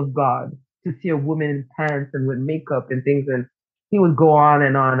eyes of God to see a woman in pants and with makeup and things. And he would go on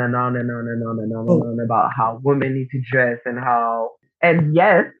and on and on and on and on and on and on about how women need to dress and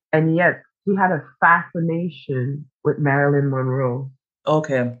yes, he had a fascination with Marilyn Monroe.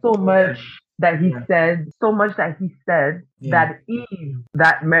 Okay. So much that he said that Eve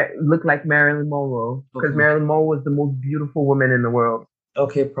looked like Marilyn Monroe because Marilyn Monroe was the most beautiful woman in the world.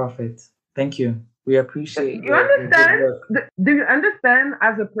 Okay, Prophet. Thank you. We appreciate you. Understand? Do you understand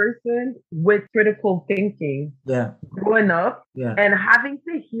as a person with critical thinking, growing up and having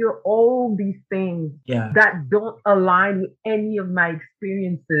to hear all these things that don't align with any of my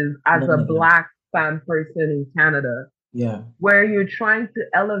experiences as a Black fan person in Canada? Where you're trying to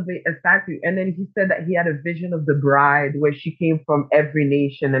elevate a statue. And then he said that he had a vision of the bride where she came from every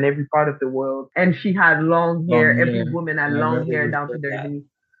nation and every part of the world. And she had long hair. Every woman had long hair down to their knees.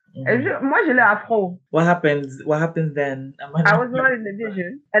 Moi, je l'ai afro. What happens then? I was not in the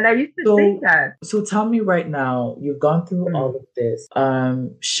vision. And I used to think that. So tell me right now, you've gone through all of this.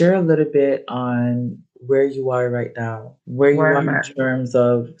 Share a little bit on where you are right now, where you are in terms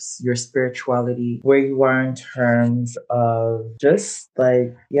of your spirituality, where you are in terms of just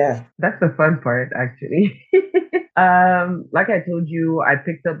like, That's the fun part, actually. Like I told you, I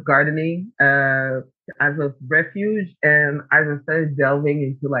picked up gardening as a refuge, and I just started delving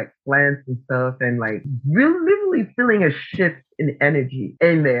into like plants and stuff, and like really feeling a shift in energy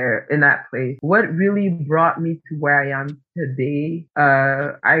in that place. What really brought me to where I am today,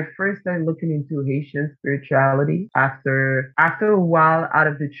 I first started looking into Haitian spirituality after a while out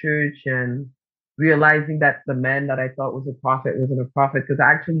of the church and realizing that the man that I thought was a prophet wasn't a prophet, because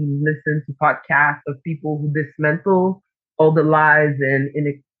I actually listened to podcasts of people who dismantle all the lies and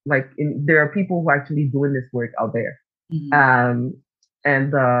there are people who are actually doing this work out there.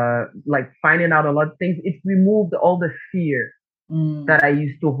 And like finding out a lot of things. It removed all the fear that I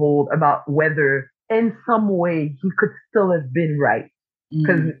used to hold about whether in some way he could still have been right.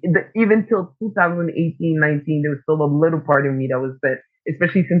 Because even till 2018, 19, there was still a little part of me that was that,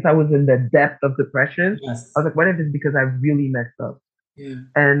 especially since I was in the depth of depression. Yes. I was like, what if it's because I really messed up? Yeah.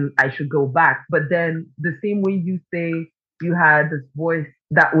 And I should go back. But then the same way you say you had this voice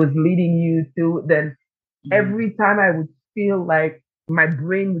that was leading you to, then every time I would feel like my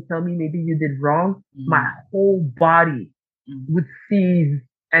brain would tell me maybe you did wrong, my whole body would seize,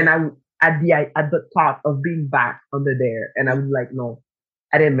 and I would at the thought of being back under there, and I was like, no,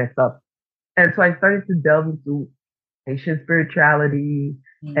 I didn't mess up. And so I started to delve into Haitian spirituality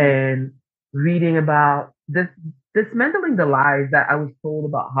and reading about dismantling the lies that I was told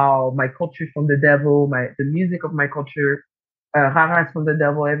about how my culture is from the devil, the music of my culture, Rara is from the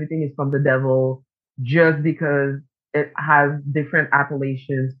devil, everything is from the devil, just because it has different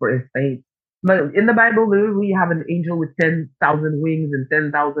appellations for a saint. But in the Bible, literally, you have an angel with 10,000 wings and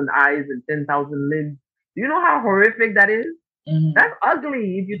 10,000 eyes and 10,000 limbs. Do you know how horrific that is? That's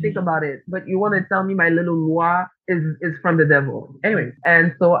ugly if you think about it. But you want to tell me my little Lua is from the devil. Anyway,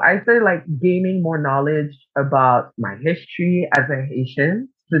 and so I started like gaining more knowledge about my history as a Haitian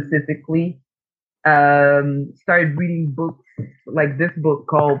specifically. Started reading books like this book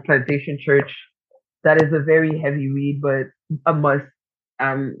called Plantation Church. That is a very heavy read, but a must.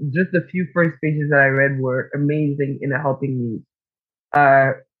 Just the few first pages that I read were amazing in helping me.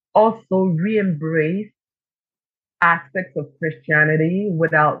 Also re-embrace aspects of Christianity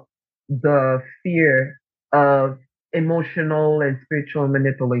without the fear of emotional and spiritual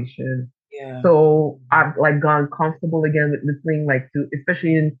manipulation. Yeah. So I've like gone comfortable again with listening like to,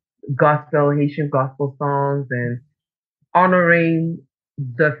 especially in gospel, Haitian gospel songs, and honoring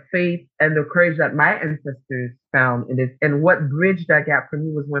the faith and the courage that my ancestors found in it. And what bridged that gap for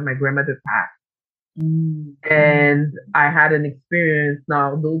me was when my grandmother passed. And I had an experience.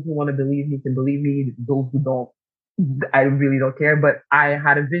 Now, those who want to believe me can believe me. Those who don't, I really don't care. But I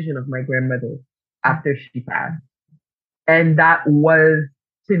had a vision of my grandmother after she passed. And that was,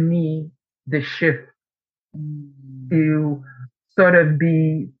 to me, the shift to sort of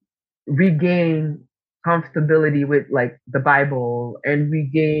regain comfortability with like the Bible and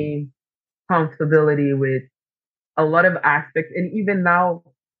regain comfortability with a lot of aspects. And even now,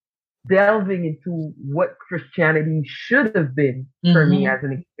 delving into what Christianity should have been for me as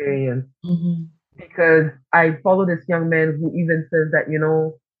an experience. Because I follow this young man who even says that, you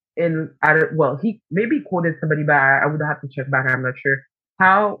know, he maybe quoted somebody, but I would have to check back, I'm not sure,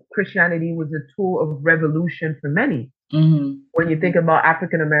 how Christianity was a tool of revolution for many. When you think about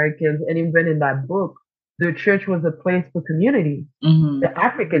African Americans, and even in that book, the church was a place for community. The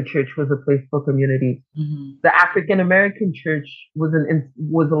African church was a place for community. The African American church was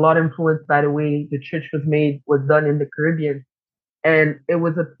a lot influenced by the way the church was done in the Caribbean. And it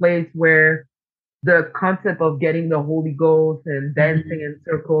was a place where the concept of getting the Holy Ghost and dancing in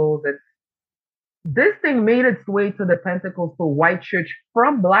circles, and this thing made its way to the Pentecostal white church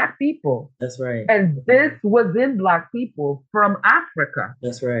from Black people. That's right. And this was in Black people from Africa.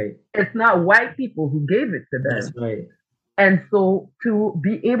 That's right. It's not white people who gave it to them. That's right. And so to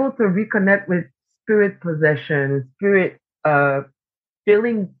be able to reconnect with spirit possession,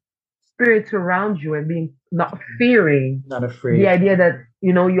 feeling spirits around you and being not fearing. Not afraid. The idea that,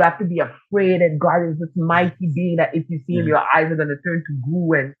 you know, you have to be afraid that God is this mighty being that if you see him, your eyes are going to turn to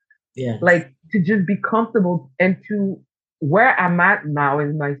goo, and like to just be comfortable. And to where I'm at now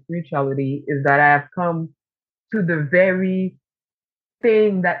in my spirituality is that I have come to the very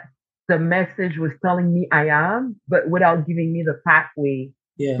thing that the message was telling me I am, but without giving me the pathway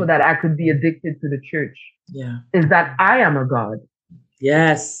so that I could be addicted to the church. Is that I am a God.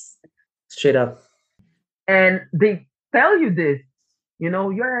 Yes. Straight up. And they tell you this, you know,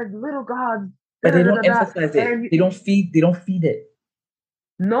 you're a little God. But they don't emphasize it. They don't feed it.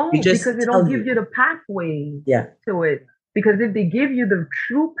 No, because they don't give you the pathway to it. Because if they give you the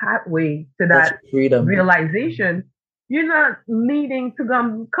true pathway to that freedom realization, you're not needing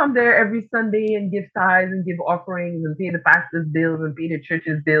to come there every Sunday and give tithes and give offerings and pay the pastor's bills and pay the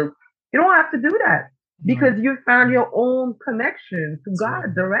church's bills. You don't have to do that because you found your own connection to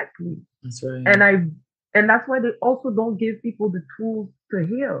God directly. That's right. And that's why they also don't give people the tools to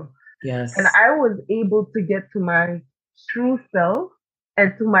heal. Yes. And I was able to get to my true self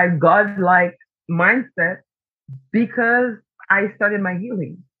and to my God-like mindset because I started my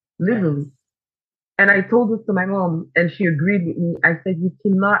healing, literally. Yes. And I told this to my mom and she agreed with me. I said, you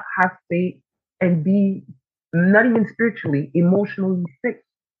cannot have faith and be not even spiritually, emotionally sick.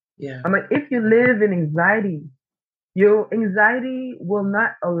 Yeah. I'm like, if you live in anxiety, your anxiety will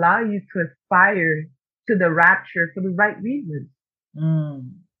not allow you to aspire to the rapture for the right reasons.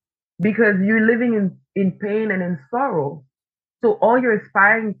 because you're living in pain and in sorrow. So all you're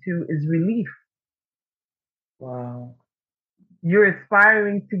aspiring to is relief. Wow. You're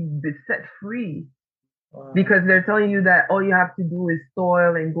aspiring to be set free. Wow. Because they're telling you that all you have to do is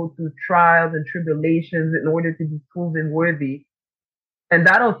toil and go through trials and tribulations in order to be proven worthy. And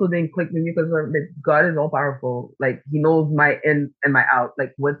that also didn't click with me because God is all powerful. Like he knows my in and my out.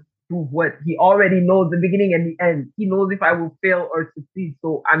 Like what he already knows the beginning and the end. He knows if I will fail or succeed.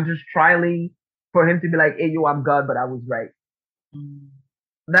 So I'm just trialing for him to be like, hey, yo, I'm God, but I was right.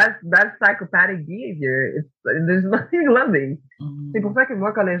 That's psychopathic behavior. There's nothing loving. C'est pour ça que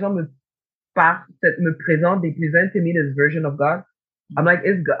moi, quand les gens me présentent, they present to me this version of God, I'm like,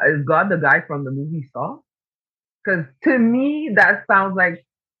 is God the guy from the movie Saw? Because to me, that sounds like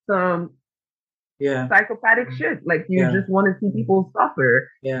some psychopathic shit. Like you just want to see people suffer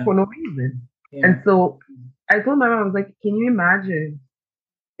for no reason. And so I told my mom, I was like, can you imagine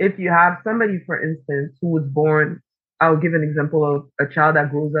if you have somebody, for instance, who was born, I'll give an example of a child that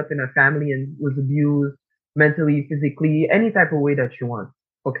grows up in a family and was abused mentally, physically, any type of way that you want.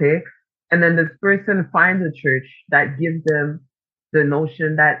 Okay. And then this person finds a church that gives them the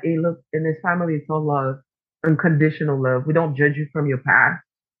notion that, hey, look, in this family, it's all love. Unconditional love. We don't judge you from your past.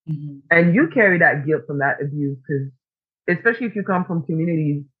 And you carry that guilt from that abuse because especially if you come from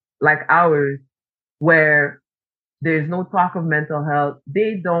communities like ours where there's no talk of mental health,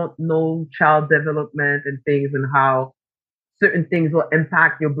 they don't know child development and things and how certain things will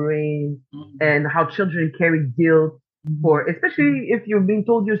impact your brain and how children carry guilt for, especially if you're being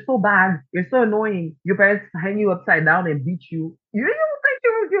told you're so bad, you're so annoying, your parents hang you upside down and beat you. You don't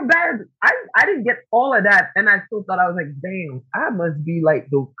think you're bad. I didn't get all of that, and I still thought I was like, damn, I must be like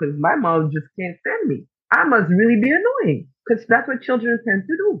those because my mom just can't stand me. I must really be annoying because that's what children tend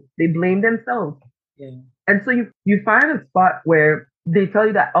to do. They blame themselves. Yeah. And so you find a spot where they tell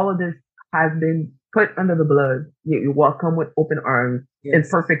you that all of this has been put under the blood. You welcome with open arms in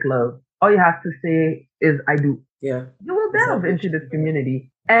perfect love. All you have to say is, I do. Yeah. You will delve into this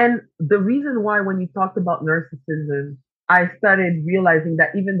community. And the reason why when you talked about narcissism, I started realizing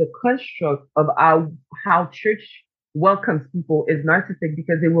that even the construct of how church welcomes people is narcissistic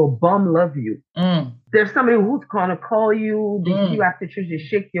because they will bum love you. There's somebody who's gonna call you, they see you after church, they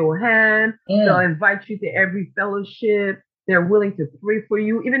shake your hand, they'll invite you to every fellowship, they're willing to pray for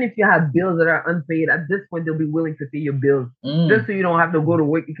you. Even if you have bills that are unpaid, at this point they'll be willing to pay your bills. Just so you don't have to go to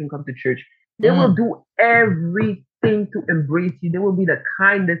work, you can come to church. They will do everything to embrace you. They will be the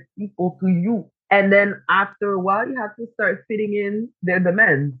kindest people to you. And then after a while, you have to start fitting in their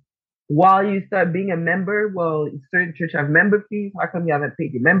demands. While you start being a member, well, certain church have member fees. How come you haven't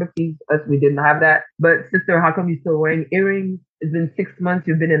paid your member fees? Us, we didn't have that. But sister, how come you're still wearing earrings? It's been 6 months.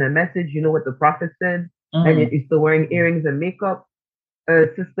 You've been in a message. You know what the prophet said. And yet you're still wearing earrings and makeup.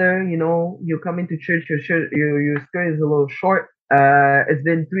 Sister, you know, you're coming to church. Your skirt is a little short. It's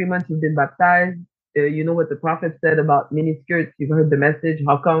been 3 months. You've been baptized. You know what the prophet said about mini skirts. You've heard the message.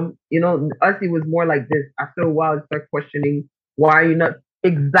 How come? You know, us, it was more like this. After a while, you start questioning, why are you not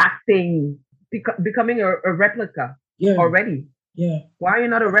exacting, becoming a replica already? Yeah. Why are you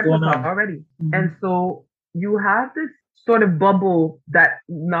not a replica already? And so you have this sort of bubble that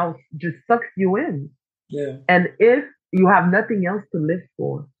now just sucks you in. Yeah. And if you have nothing else to live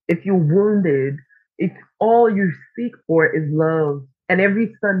for, if you're wounded, if all you seek for is love, and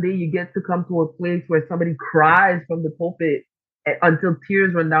every Sunday you get to come to a place where somebody cries from the pulpit until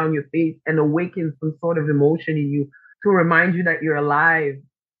tears run down your face and awakens some sort of emotion in you to remind you that you're alive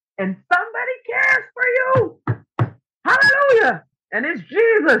and somebody cares for you. Hallelujah. And it's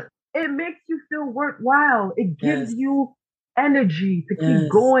Jesus. It makes you feel worthwhile. It gives you energy to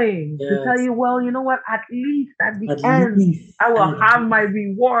keep going, to tell you, well, you know what? At least at the end, I will have my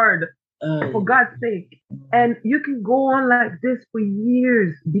reward. For God's sake. And you can go on like this for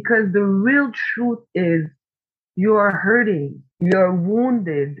years because the real truth is you are hurting. You're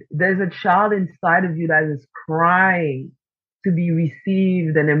wounded. There's a child inside of you that is crying to be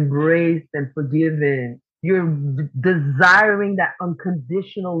received and embraced and forgiven. You're desiring that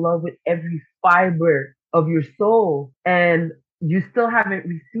unconditional love with every fiber of your soul. And you still haven't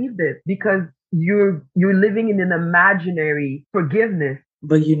received it because you're living in an imaginary forgiveness.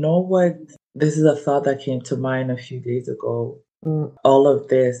 But you know what? This is a thought that came to mind a few days ago. All of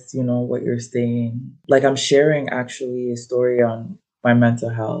this, you know, what you're saying. Like I'm sharing actually a story on my mental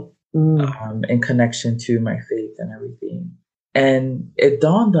health in connection to my faith and everything. And it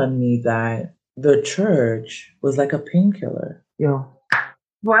dawned on me that the church was like a painkiller. Yeah.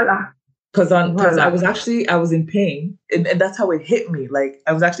 Voila. Because I was in pain. And that's how it hit me. Like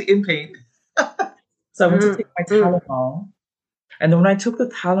I was actually in pain. So I went to take my Tylenol. And then when I took the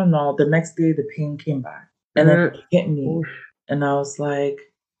Tylenol, the next day the pain came back. And then it hit me. Oof. And I was like,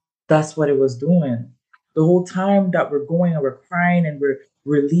 that's what it was doing. The whole time that we're going and we're crying and we're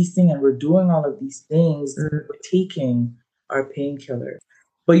releasing and we're doing all of these things, we're taking our painkillers.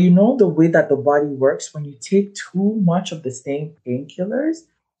 But you know the way that the body works, when you take too much of the same painkillers,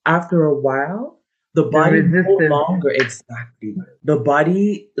 after a while, the body no longer, exactly. The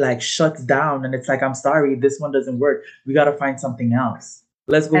body like shuts down and it's like, I'm sorry, this one doesn't work. We got to find something else.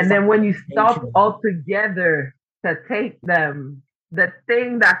 Let's go. And then when you stop altogether to take them, the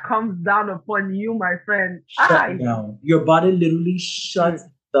thing that comes down upon you, my friend, shut down. Your body literally shuts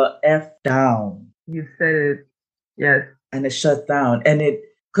the F down. You said it. Yes. And it shuts down. And it,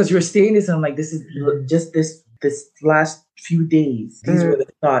 because you're saying this, and I'm like, this is just this last few days. These were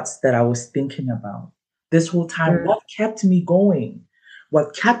the thoughts that I was thinking about. This whole time, what kept me going?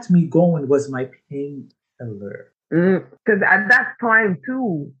 What kept me going was my painkiller. Because at that time,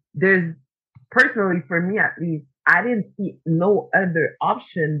 too, there's, personally for me at least, I didn't see no other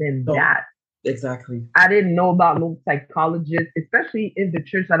option than that. Exactly. I didn't know about no psychologists, especially in the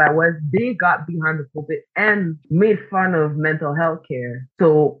church that I was. They got behind the pulpit and made fun of mental health care.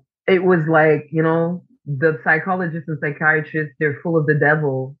 So it was like, you know, the psychologists and psychiatrists, they're full of the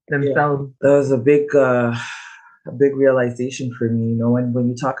devil themselves. Yeah. That was a big realization for me, you know, and when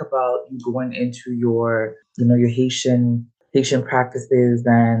you talk about you going into your, you know, your Haitian practices,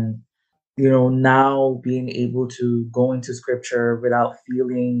 and you know, now being able to go into scripture without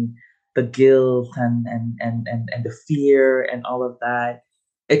feeling the guilt and the fear and all of that.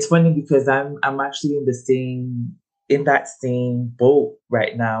 It's funny because I'm actually in that same boat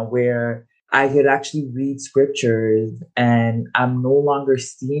right now, where I could actually read scriptures and I'm no longer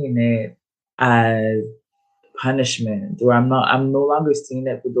seeing it as punishment, or I'm no longer seeing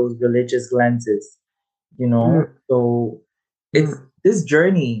it with those religious lenses, you know. So it's this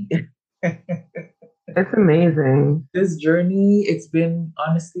journey. It's amazing. This journey, it's been,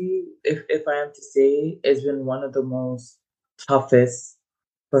 honestly, if I am to say, it's been one of the most toughest,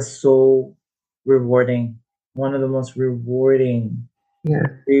 but so rewarding. One of the most rewarding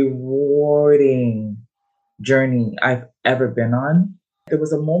journey I've ever been on. There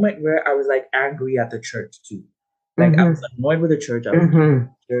was a moment where I was like angry at the church too. Like I was annoyed with the church. I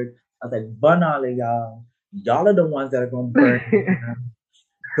was like, burn all of y'all. Y'all are the ones that are gonna burn.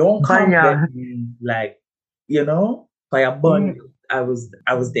 Don't come get me, like, you know, by a bun. I was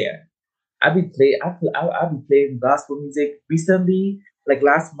there. I'll be playing gospel music recently, like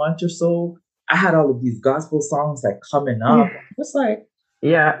last month or so. I had all of these gospel songs like coming up. It's like,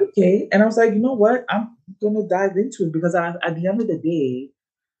 okay. And I was like, you know what? I'm gonna dive into it, because at the end of the day,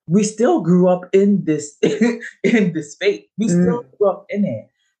 we still grew up in this in this faith. We still grew up in it.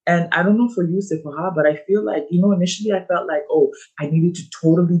 And I don't know for you, Sephora, but I feel like, you know, initially I felt like, oh, I needed to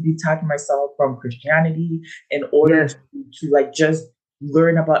totally detach myself from Christianity in order to like just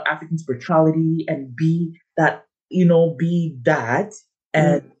learn about African spirituality and be that, you know, be that.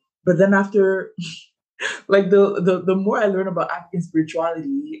 And but then after like the more I learn about African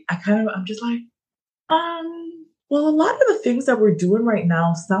spirituality, I'm just like, well, a lot of the things that we're doing right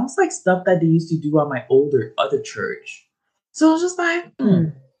now sounds like stuff that they used to do at my other church. So I was just like,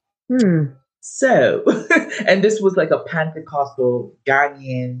 So, and this was like a Pentecostal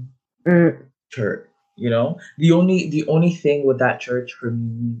Ghanaian church, you know? The only thing with that church for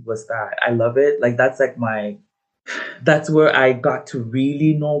me was that I love it. Like that's where I got to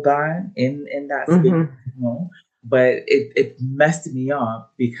really know God in that space, you know? But it messed me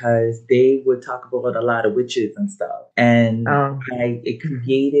up because they would talk about a lot of witches and stuff. And it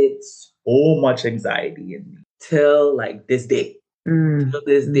created so much anxiety in me till like this day. To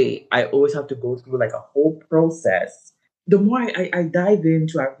this day, I always have to go through like a whole process. The more I dive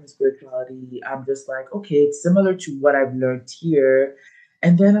into African spirituality, I'm just like, okay, it's similar to what I've learned here.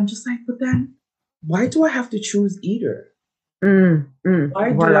 And then I'm just like, but then why do I have to choose either? Why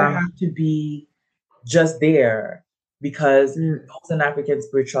do I have to be just there? Because those in African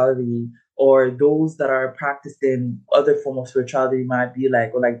spirituality, or those that are practicing other form of spirituality, might be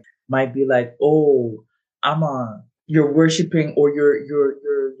like, oh, you're worshiping, or you're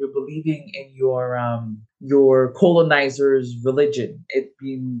believing in your colonizer's religion, it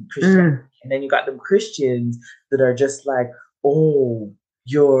being Christian. And then you got them Christians that are just like, oh,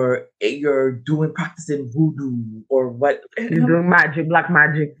 you're practicing voodoo, or what you're doing, black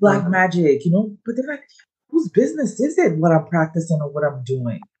magic, you know. But they're like, whose business is it what I'm practicing or what I'm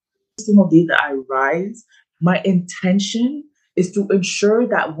doing? Every single day that I rise, my intention is to ensure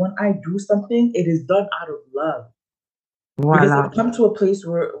that when I do something, it is done out of love. Because I've come to a place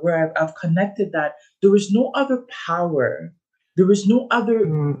where I've connected that there is no other power There is no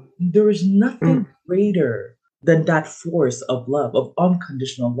other, there is nothing greater than that force of love, of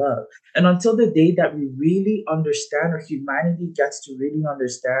unconditional love. And until the day that we really understand, or humanity gets to really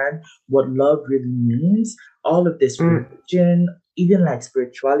understand what love really means, all of this religion, even like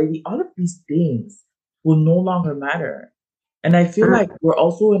spirituality, all of these things will no longer matter. And I feel like we're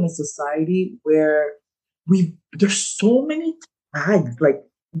also in a society where there's so many tags, like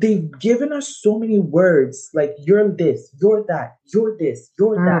they've given us so many words, like you're this, you're that, you're this,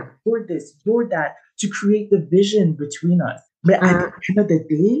 you're that, you're this, you're that, to create the vision between us. But at the end of the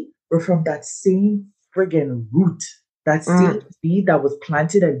day, we're from that same friggin' root, that same seed that was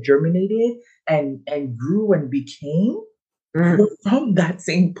planted and germinated and grew and became. We're from that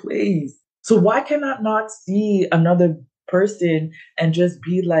same place. So why can I not see another person and just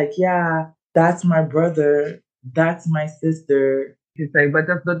be like, yeah, that's my brother, that's my sister? To say, but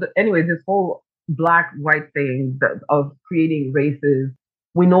anyway, this whole black white thing of creating races,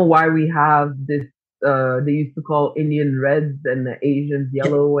 we know why we have this. They used to call Indian reds and the Asians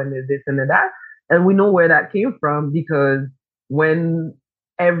yellow and the this and the that, and we know where that came from, because when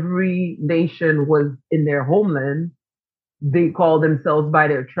every nation was in their homeland, they called themselves by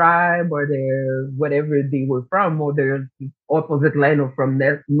their tribe or their whatever they were from, or their opposite land, or from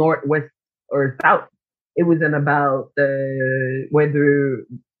north, west, or south. It wasn't about whether,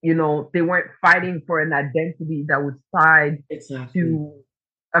 they weren't fighting for an identity that was tied to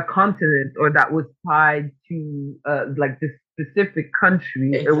a continent, or that was tied to like this specific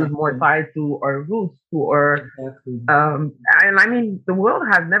country. It was more tied to our roots, to our and I mean, the world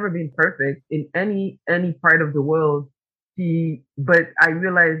has never been perfect in any part of the world. But I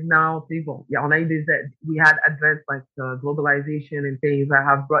realize now, people, on ideas that we had advanced, like globalization and things that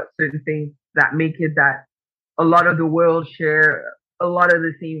have brought certain things that make it that a lot of the world share a lot of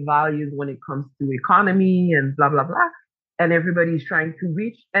the same values when it comes to economy and blah blah blah, and everybody's trying to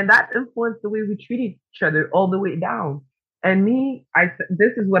reach, and that influenced the way we treat each other all the way down. And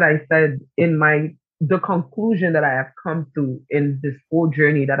this is what I said in the conclusion that I have come to in this whole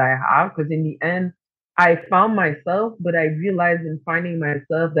journey that I have, because in the end, I found myself, but I realized in finding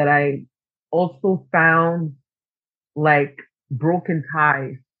myself that I also found like broken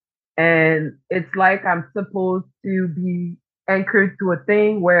ties. And it's like I'm supposed to be anchored to a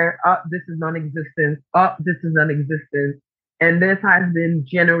thing where this is non-existent, this is non-existent. And this has been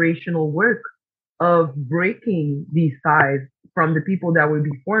generational work of breaking these ties from the people that were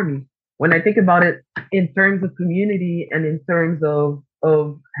before me. When I think about it in terms of community and in terms of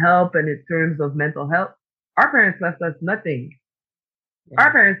help and in terms of mental health, our parents left us nothing. Yeah.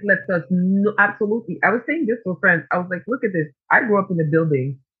 Our parents left us absolutely. I was saying this to a friend. I was like, look at this. I grew up in a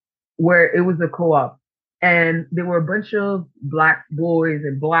building where it was a co-op, and there were a bunch of black boys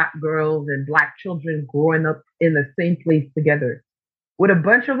and black girls and black children growing up in the same place together with a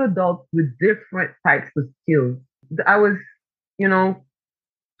bunch of adults with different types of skills. I was,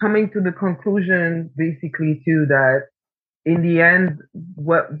 coming to the conclusion basically too that in the end,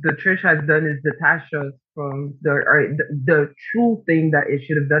 what the church has done is detach us from the true thing that it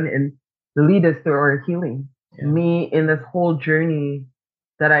should have done and lead us to our healing. Yeah. Me, in this whole journey,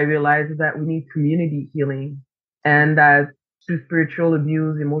 that I realized that we need community healing, and that through spiritual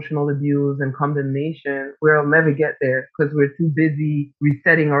abuse, emotional abuse, and condemnation, we'll never get there because we're too busy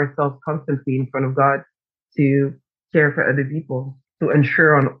resetting ourselves constantly in front of God to care for other people, to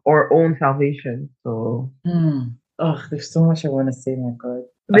ensure on our own salvation. So. Oh, there's so much I want to say, my God.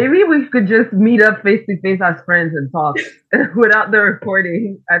 Maybe we could just meet up face to face as friends and talk without the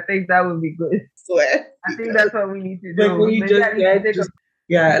recording. I think that would be good. I think that's what we need to do.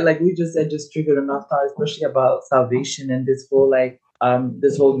 Like we just said, just triggered enough thought, especially about salvation and this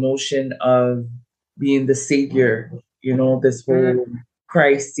whole notion of being the savior, this whole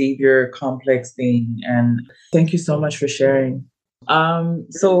Christ savior complex thing. And thank you so much for sharing.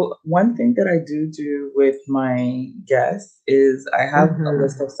 So one thing that I do with my guests is I have a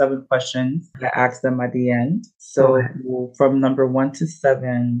list of 7 questions. I ask them at the end. So from number 1 to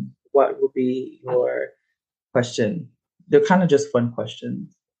 7, what will be your question? They're kind of just fun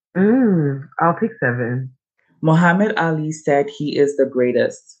questions. I'll pick 7. Muhammad Ali said he is the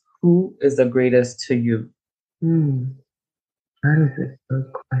greatest. Who is the greatest to you? That is a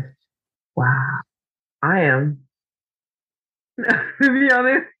good question. Wow. I am. To be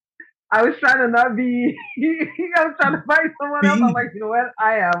honest, I was trying to not be. I was trying to find someone else. I'm like, you know what?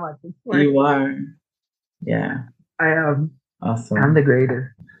 I am at this point. You are. Yeah. I am. Awesome. I'm the greatest.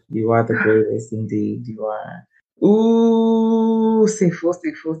 You are the greatest, indeed. You are. Ooh, c'est faux.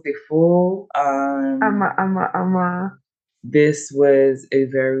 This was a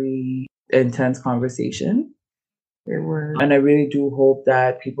very intense conversation. It was. And I really do hope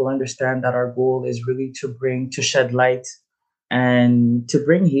that people understand that our goal is really to shed light and to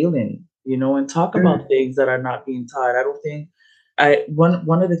bring healing, and talk about things that are not being taught. I don't think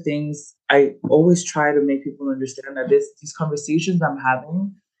one of the things I always try to make people understand that these conversations I'm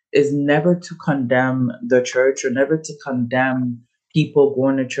having is never to condemn the church or never to condemn people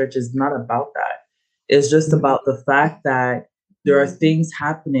going to church. Is not about that. It's just about the fact that there are things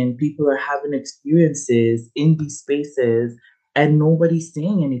happening. People are having experiences in these spaces and nobody's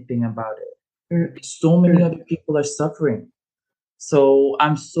saying anything about it. So many other people are suffering. So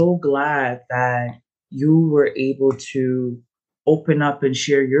I'm so glad that you were able to open up and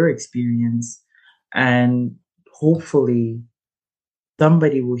share your experience, and hopefully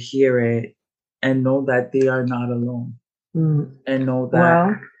somebody will hear it and know that they are not alone, and know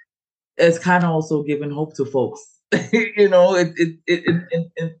that it's kind of also giving hope to folks. In a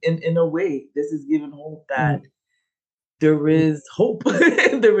way, this is giving hope that there is hope.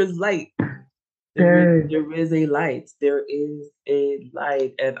 There is light. There is a light. There is a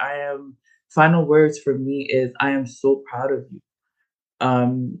light. And final words for me is I am so proud of you.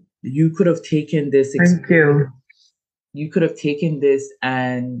 You could have taken this experience. Thank you. You could have taken this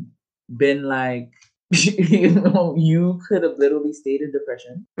and been like, you could have literally stayed in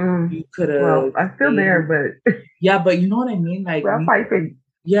depression. You could have. Well, I'm still there, but yeah, but you know what I mean. Like,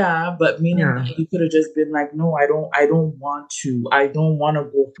 yeah, but meaning that you could have just been like, no, I don't want to. I don't want to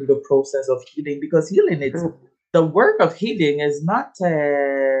go through the process of healing, because healing the work of healing is not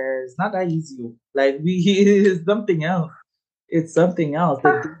that easy. Like it's something else. It's something else.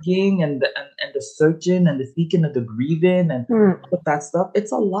 The digging and the searching and the seeking and the grieving and all of that stuff.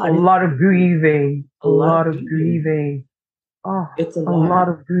 It's a lot. A lot of grieving. A lot of grieving. Oh, it's a lot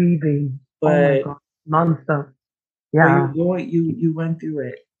of grieving. But, oh my God, nonstop. Yeah. You went through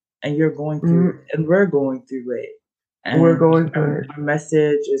it, and you're going through it, and we're going through it. And we're going through it. Our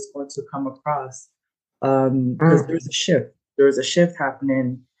message is going to come across because there's a shift. There's a shift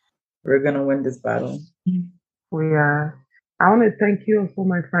happening. We're gonna win this battle. We are. I want to thank you also,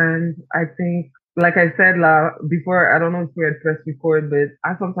 my friend. I think, like I said before, I don't know if we had pressed record, but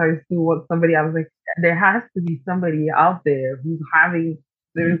I sometimes do want somebody. I was like, there has to be somebody out there who's having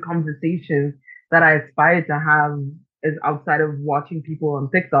certain conversations that I aspire to have, is outside of watching people on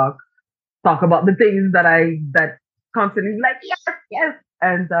TikTok talk about the things that constantly like, yes.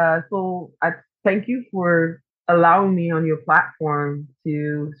 And so I thank you for allowing me on your platform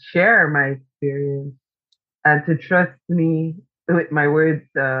to share my experience and to trust me with my words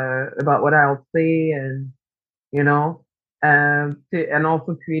about what I'll say, and and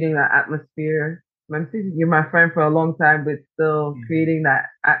also creating that atmosphere. You're my friend for a long time, but still creating that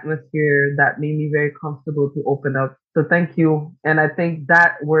atmosphere that made me very comfortable to open up. So thank you. And I think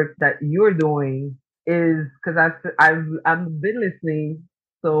that work that you're doing is, because I've been listening,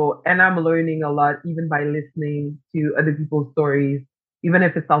 and I'm learning a lot even by listening to other people's stories, even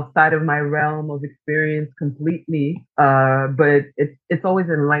if it's outside of my realm of experience completely. But it's always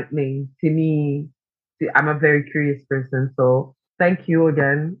enlightening to me. I'm a very curious person, so thank you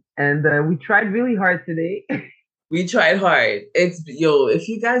again. And we tried really hard today. We tried hard. If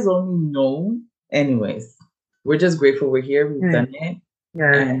you guys only know. Anyways, we're just grateful we're here. We've done it.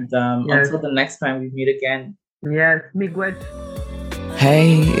 Yes. And until the next time we meet again. Yes, miigwech.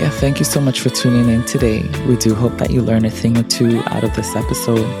 Hey, thank you so much for tuning in today. We do hope that you learn a thing or two out of this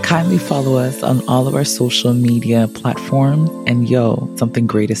episode. Kindly follow us on all of our social media platforms. And something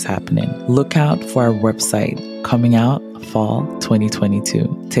great is happening. Look out for our website coming out fall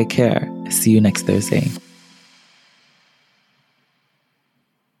 2022. Take care. See you next Thursday.